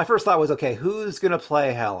 my first thought was, okay, who's gonna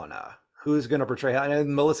play Helena? Who's gonna portray Helena?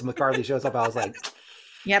 And Melissa McCarthy shows up. I was like,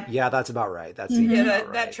 Yep. yeah, that's about right. That seems Yeah,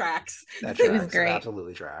 about that right. tracks. That It was tracks. great. It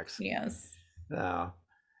absolutely tracks. Yes. No.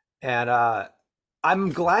 And I'm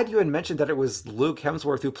glad you had mentioned that it was Luke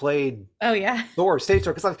Hemsworth who played Oh yeah. Thor, stage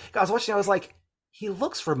Thor, because I was watching, I was like, he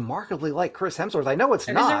looks remarkably like Chris Hemsworth. I know it's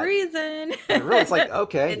There's not. a reason. But really, it's like,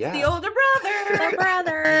 okay, It's yeah. the older brother. The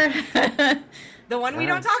brother. The one we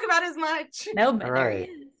don't talk about as much. No, but All there right.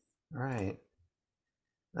 he is. Right.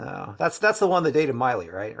 No, that's the one that dated Miley,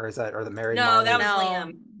 right? Or that married No, Miley? that was No,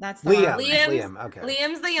 Liam. that's the Liam. one. Liam. Okay.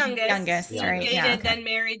 Liam's the youngest. Youngest, He right, dated, yeah, okay. then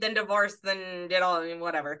married, then divorced, then did all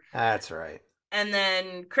whatever. That's right. And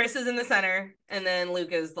then Chris is in the center, and then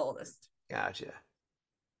Luke is the oldest. Gotcha.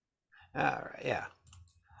 All right. Yeah.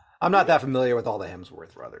 I'm not that familiar with all the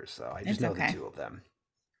Hemsworth brothers, so I just It's know okay. the two of them.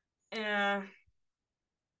 Yeah.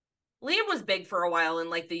 Liam was big for a while in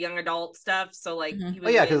like the young adult stuff. So like he was Oh,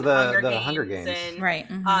 yeah, in 'cause the Hunger Games. and Right.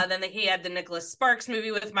 Mhm. then he had the Nicholas Sparks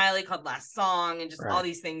movie with Miley called Last Song, and just all Right.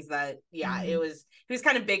 these things that he Mhm. was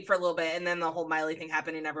kind of big for a little bit, and then the whole Miley thing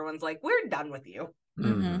happened, and everyone's like, we're done with you,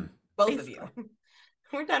 Mhm. both of you.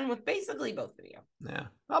 We're done with basically both of you. Yeah.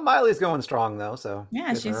 Well, Miley's going strong though, so Yeah,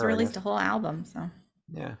 good for she's her, I released guess. a whole album, so.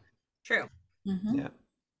 Yeah. True. Mhm. Yeah.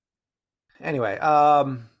 Anyway,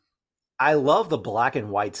 I love the black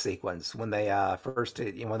and white sequence when they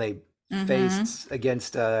faced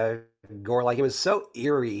against Gore. Like, it was so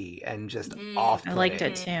eerie and just off. I liked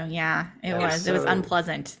it too. Yeah, it was. It was so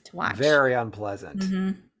unpleasant to watch. Very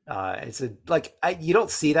unpleasant. It's you don't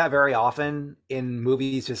see that very often in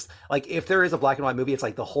movies. Just like, if there is a black and white movie, it's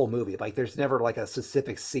like the whole movie. Like, there's never like a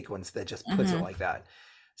specific sequence that just puts it like that.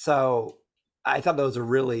 So I thought that was a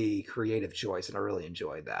really creative choice, and I really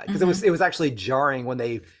enjoyed that, because it was actually jarring when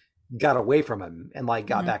they got away from him and like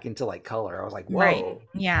got back into like color. I was like, whoa. Right.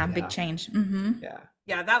 Yeah, big change.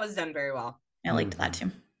 Yeah, that was done very well. I liked that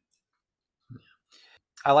too.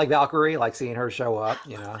 I like Valkyrie, like seeing her show up,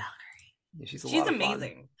 you know. She's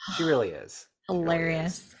amazing. She really is.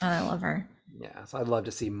 Hilarious. Oh, I love her. Yeah, so I'd love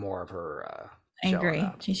to see more of her. I agree.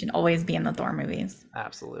 Up. She should always be in the Thor movies.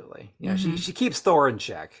 Absolutely. Yeah, she keeps Thor in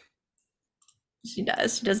check. She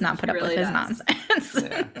does. She does not put up with his nonsense.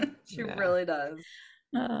 She really does.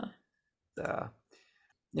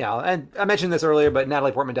 Yeah, and I mentioned this earlier, but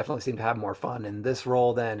Natalie Portman definitely seemed to have more fun in this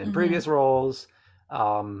role than in previous roles.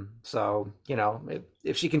 So, you know,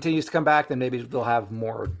 if she continues to come back, then maybe they'll have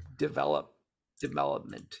more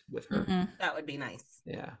development with her. That would be nice.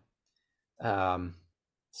 Yeah.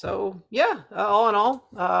 So yeah, all in all,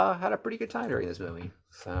 had a pretty good time during this movie.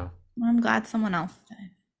 So I'm glad someone else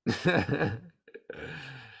did.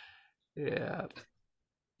 Yeah.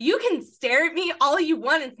 You can stare at me all you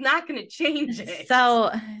want. It's not going to change it. So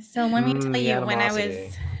let me tell you,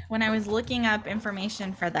 when I was looking up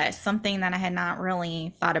information for this, something that I had not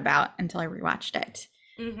really thought about until I rewatched it.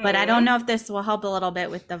 But I don't know if this will help a little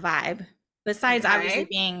bit with the vibe, besides obviously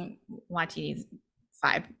being Waititi's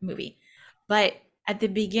vibe movie. But at the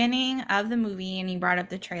beginning of the movie, and you brought up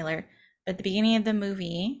the trailer, at the beginning of the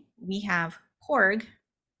movie, we have Korg,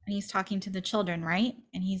 and he's talking to the children, right?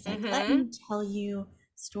 And he's like, let me tell you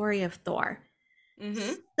story of Thor.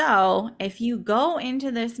 So if you go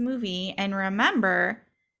into this movie and remember,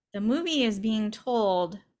 the movie is being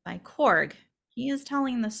told by Korg. He is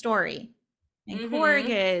telling the story. And Korg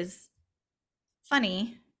is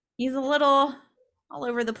funny. He's a little all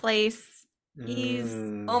over the place. He's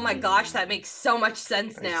oh my gosh, that makes so much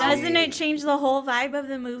sense now. Doesn't it change the whole vibe of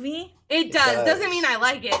the movie? It does. Doesn't mean I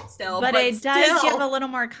like it still, but it does give a little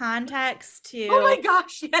more context to oh my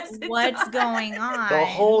gosh, yes, what's going on. The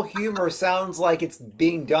whole humor sounds like it's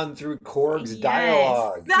being done through Korg's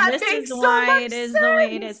dialogue. This is why it is the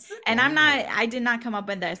way it is. And I did not come up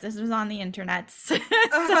with this. This was on the internet. So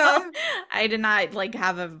I did not like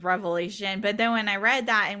have a revelation. But then when I read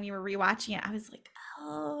that and we were rewatching it, I was like,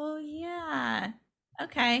 oh yeah.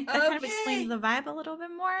 Okay. That kind of explains the vibe a little bit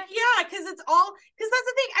more. Yeah, because that's the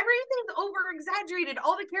thing. Everything's over exaggerated.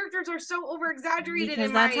 All the characters are so over exaggerated.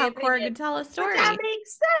 Because that's how Korg could tell a story. But that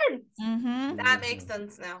makes sense. That makes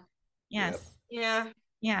sense now. Yes. Yeah.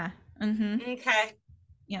 Yeah. Okay.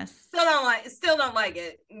 Yes. Still don't like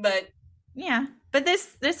it, but yeah. But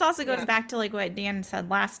this also goes back to like what Dan said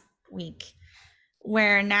last week,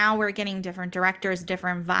 where now we're getting different directors,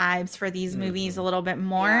 different vibes for these movies a little bit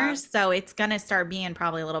more. Yeah. So it's going to start being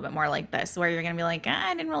probably a little bit more like this, where you're going to be like,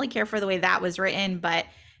 I didn't really care for the way that was written, but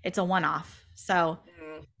it's a one-off. So,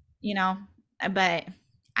 you know, but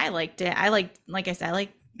I liked it. Like I said, I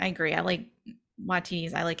agree. I like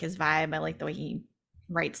Waititi's. I like his vibe. I like the way he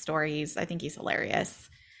writes stories. I think he's hilarious.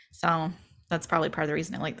 So that's probably part of the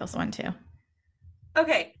reason I like this one too.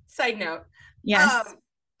 Okay. Side note. Yes.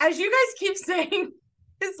 As you guys keep saying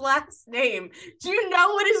his last name, do you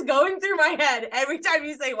know what is going through my head every time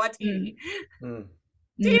you say Waititi?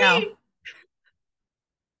 No.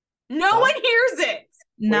 No one hears it.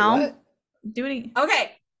 No. Wait, do it.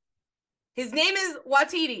 Okay. His name is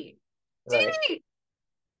Waititi. Right. Waititi.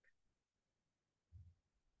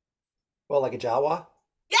 Well, like a Jawa?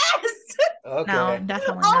 Yes. Okay. No,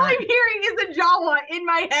 definitely All not. I'm hearing is a Jawa in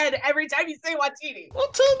my head every time you say Waititi.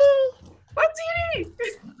 Waititi.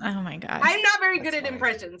 Oh my god. I'm not very good at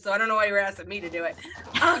impressions, so I don't know why you were asking me to do it.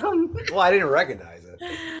 Well, I didn't recognize it. No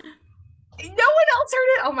one else heard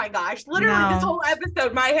it. Oh my gosh! Literally, this whole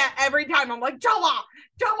episode, my head every time I'm like Jawa.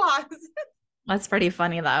 That's pretty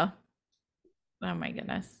funny though. Oh my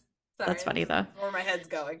goodness. Sorry, that's funny though. Where my head's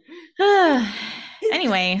going.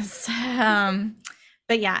 Anyways,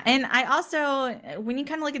 but yeah, and I also, when you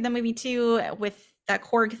kind of look at the movie too, with that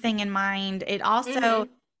Korg thing in mind, it also.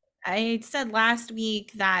 I said last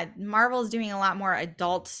week that Marvel is doing a lot more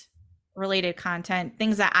adult related content,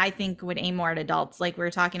 things that I think would aim more at adults. Like we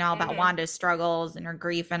were talking all about Wanda's struggles and her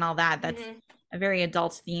grief and all that. That's a very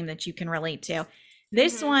adult theme that you can relate to.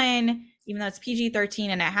 This one, even though it's PG-13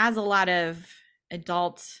 and it has a lot of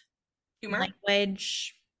adult humor,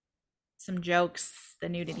 language, some jokes, the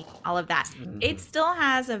nudity, all of that, it still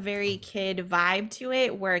has a very kid vibe to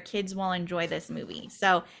it where kids will enjoy this movie.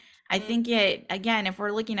 So I think it, again, if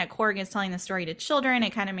we're looking at Korg as telling the story to children,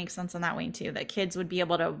 it kind of makes sense in that way too, that kids would be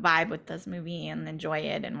able to vibe with this movie and enjoy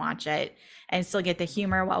it and watch it and still get the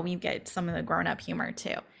humor while we get some of the grown-up humor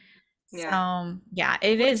too. Yeah. So yeah,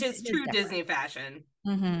 Which is it is true different. Disney fashion.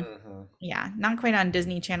 Yeah, not quite on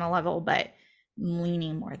Disney Channel level, but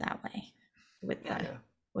leaning more that way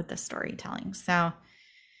with the storytelling. So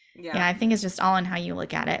yeah, I think it's just all in how you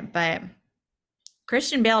look at it. But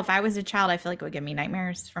Christian Bale, if I was a child, I feel like it would give me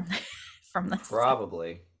nightmares from this.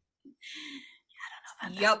 Probably. I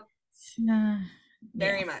don't know about that.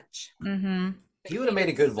 Very much. He would have made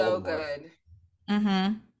a good so Voldemort.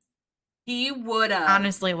 good. He would have.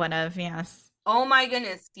 Honestly would have, yes. Oh my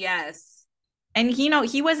goodness, yes. And you know,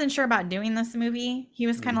 he wasn't sure about doing this movie. He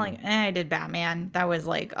was kind of like, I did Batman. That was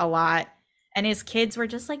like a lot. And his kids were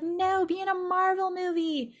just like, no, be in a Marvel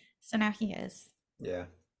movie. So now he is. Yeah.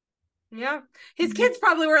 Yeah. His kids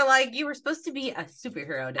probably were like, you were supposed to be a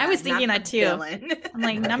superhero, Dad, I was thinking not that a too. villain." I'm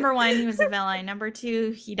like, number one, he was a villain. Number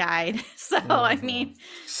two, he died. So, I mean,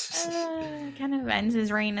 kind of ends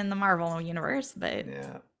his reign in the Marvel universe. But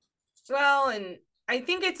yeah. Well, and I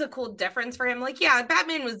think it's a cool difference for him. Like, yeah,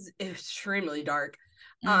 Batman was extremely dark.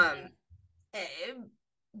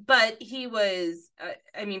 But he was,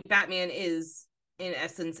 I mean, Batman is in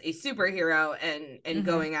essence a superhero and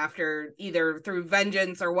going after either through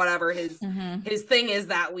vengeance or whatever his thing is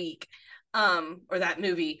that week, or that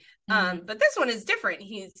movie. But this one is different.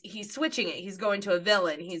 He's switching it. He's going to a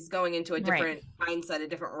villain. He's going into a different mindset, a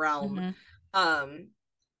different realm.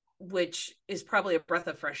 Which is probably a breath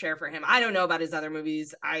of fresh air for him. I don't know about his other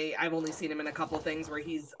movies. I've only seen him in a couple things where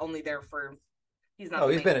he's only there for, he's not. Oh,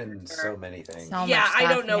 he's been in so many things. I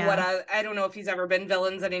don't know what I don't know if he's ever been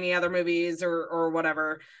villains in any other movies or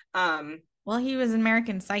whatever. Well, he was in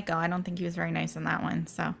American Psycho. I don't think he was very nice in that one.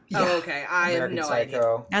 So. Oh, okay. I American have no Psycho.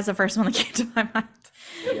 idea. That's the first one that came to my mind.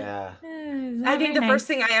 Yeah. I think the first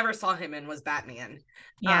thing I ever saw him in was Batman.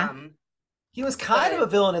 Yeah. He was kind of a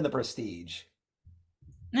villain in The Prestige.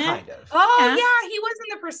 Kind of. Oh, yeah, he was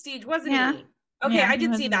in The Prestige, wasn't he? Okay, Yeah, I he did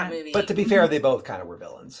was see in that that. movie. But to be fair, they both kind of were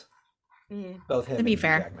villains. Both him To be and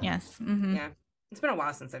fair, Jackman. yes. Yeah. It's been a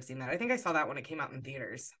while since I've seen that. I think I saw that when it came out in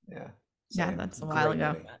theaters. Yeah. Yeah, Same. that's a while Great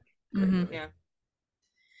ago. movie. Great movie. Yeah.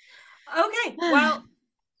 Okay, well,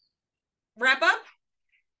 wrap up?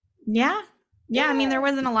 Yeah. I mean, there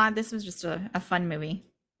wasn't a lot. This was just a fun movie.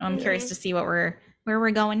 I'm curious to see where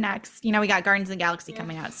we're going next. You know, we got Guardians of the Galaxy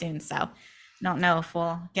coming out soon, so don't know if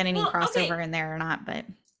we'll get any crossover in there or not. But and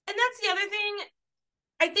that's the other thing.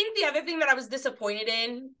 I think the other thing that I was disappointed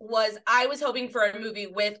in was I was hoping for a movie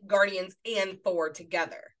with Guardians and Thor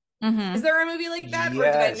together. Is there a movie like that? Or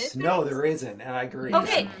did I miss No, it? there isn't, and I agree.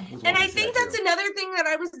 Okay, was and I wanting to see think that that's too. another thing that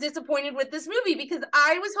I was disappointed with this movie, because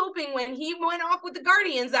I was hoping when he went off with the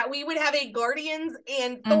Guardians that we would have a Guardians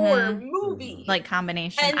and Thor movie. like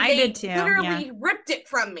combination. And I they did too. literally ripped it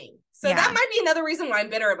from me. So Yeah. that might be another reason why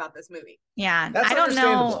I'm bitter about this movie. Yeah. That's I don't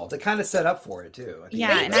understandable. know. They kind of set up for it too.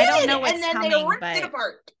 Yeah, They and did, I don't know what's and then coming, they ripped but it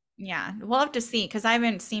apart. yeah, we'll have to see because I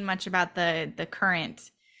haven't seen much about the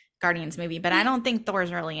current Guardians movie, but I don't think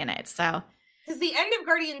Thor's really in it. So Because the end of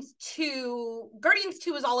Guardians 2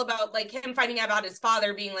 is all about like him finding out about his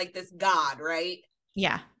father being like this god, right?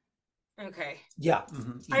 yeah. Okay. Yeah.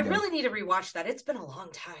 I really need to rewatch that. It's been a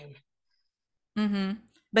long time.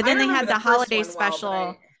 But then they remember had the the first holiday one well,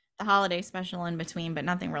 special, the holiday special in between, but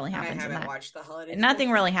nothing really I happens in haven't that. watched the holiday. Nothing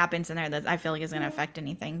special. really happens in there that I feel like is going to affect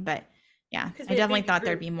anything. But yeah, 'Cause I we had definitely Baby thought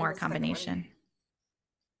there'd Groot be in more the second one. combination.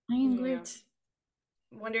 I am Yeah. Groot.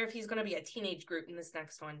 Wonder if he's going to be a teenage Groot in this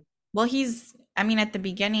next one. Well, I mean, at the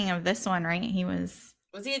beginning of this one, right? He was.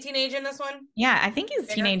 Was he a teenage in this one? Yeah, I think he's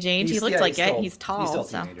Bigger? teenage age. He looks like it. He's tall. He's still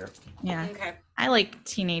so a teenager. yeah, Okay. I like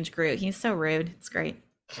teenage Groot. He's so rude. It's great.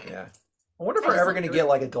 Yeah. I wonder if we're ever going to get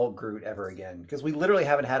like adult Groot ever again, because we literally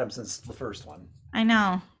haven't had him since the first one. I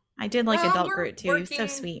know. I did like Well, adult we're Groot too. He was so working-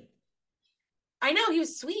 sweet. I know, he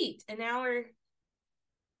was sweet. And now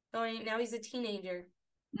now he's a teenager.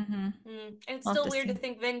 And it's We'll have still to weird to see.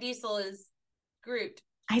 think Vin Diesel is Groot.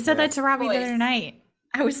 I said that to Robbie the Voice. other night.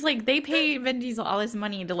 I was like, they pay Vin Diesel all this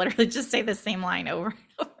money to literally just say the same line over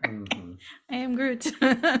and over again. I am Groot.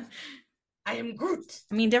 I am Groot.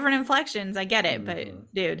 I mean, different inflections. I get it,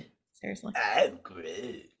 but dude, seriously. I'm Groot.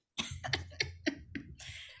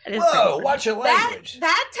 It is Whoa, pretty watch your That language.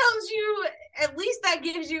 tells you, at least that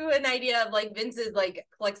gives you an idea of like Vince's like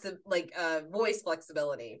voice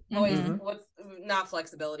flexibility. Voice what's not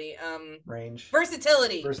flexibility. Range.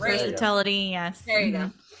 Versatility. versatility. Yes. There you go.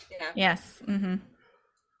 Mhm. Yeah. Yes.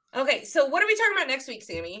 Okay, so what are we talking about next week,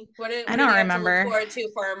 Sammy? What do I we don't have to remember. look forward to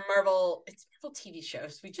for our Marvel? It's Marvel TV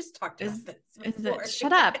shows. We just talked about this.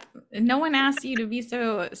 Shut up. No one asked you to be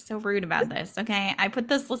so rude about this. Okay. I put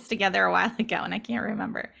this list together a while ago and I can't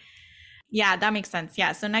remember. Yeah, that makes sense.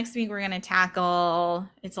 Yeah. So next week we're going to tackle,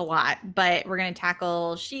 it's a lot, but we're going to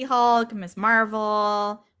tackle She-Hulk, Ms.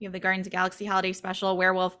 Marvel. We have the Guardians of the Galaxy holiday special,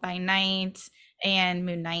 Werewolf by Night, and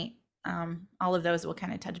Moon Knight. All of those we'll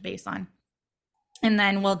kind of touch base on. And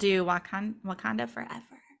then we'll do Wakanda Forever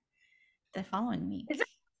the following week. Is it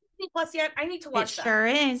Disney Plus yet? I need to watch that. It sure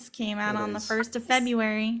is. Came out on the 1st of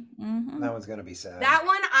February. Mm-hmm. That one's gonna be sad. That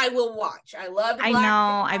one I will watch. I love. I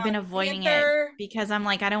know. I've been avoiding it because I'm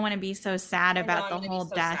like, I don't want to be so sad about the whole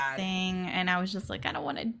death thing, and I was just like, I don't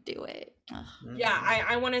want to do it. Ugh. Yeah,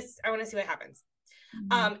 I want to see what happens.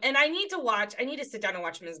 Mm-hmm. And I need to sit down and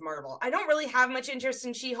watch Ms. Marvel. I don't really have much interest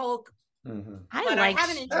in She-Hulk. Mm-hmm.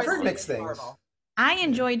 I've heard mixed things. Marvel. I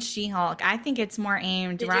enjoyed She-Hulk. I think it's more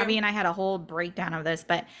aimed. Robbie and I had a whole breakdown of this,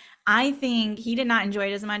 but I think he did not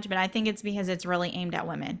enjoy it as much. But I think it's because it's really aimed at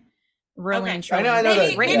women. Really and truly. I know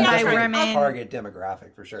it's written by women. Target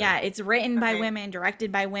demographic for sure. Yeah, it's written by women,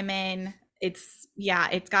 directed by women. It's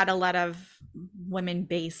got a lot of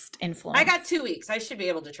women-based influence. I got 2 weeks. I should be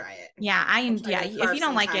able to try it. Yeah, if you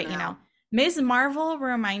don't like it, Ms. Marvel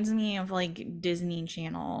reminds me of like Disney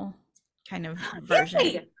Channel kind of version.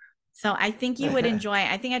 Yay! So I think you would enjoy.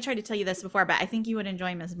 I think I tried to tell you this before, but I think you would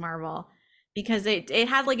enjoy Ms. Marvel because it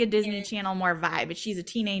had like a Disney Channel more vibe. But she's a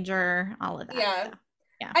teenager, all of that. Yeah. So,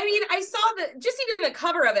 yeah. I mean, I saw just even the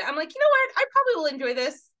cover of it. I'm like, you know what? I probably will enjoy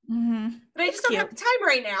this. Mm-hmm. But I just don't have the time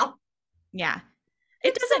right now. Yeah.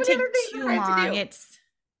 It doesn't take too long. It's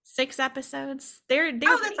 6 episodes. They're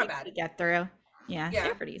that's not bad to get through. Yeah,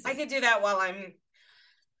 they're pretty easy. I could do that while I'm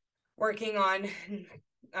working on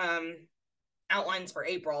outlines for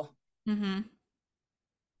April. Mm-hmm.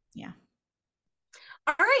 Yeah.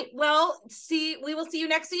 All right. Well, we will see you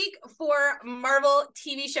next week for Marvel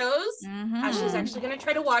TV shows. Mm-hmm. Ashley's actually going to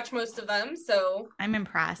try to watch most of them, so I'm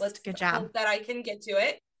impressed. Good job. Hope that I can get to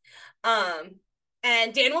it.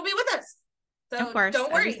 And Dan will be with us. So of course,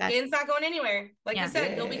 don't worry, Dan's not going anywhere. Like you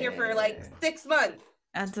said, he'll be here for like 6 months.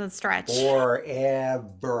 That's a stretch. Forever.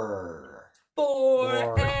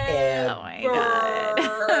 Oh my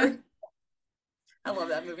God. I love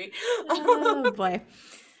that movie. Oh boy.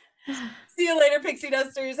 See you later, Pixie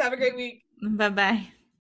Dusters. Have a great week. Bye-bye.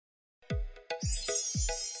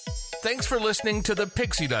 Thanks for listening to the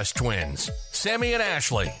Pixie Dust Twins, Sammy and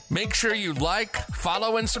Ashley. Make sure you like,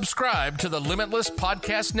 follow, and subscribe to the Limitless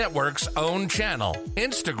Podcast Network's own channel,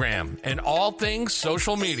 Instagram, and all things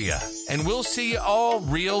social media. And we'll see you all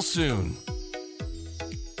real soon.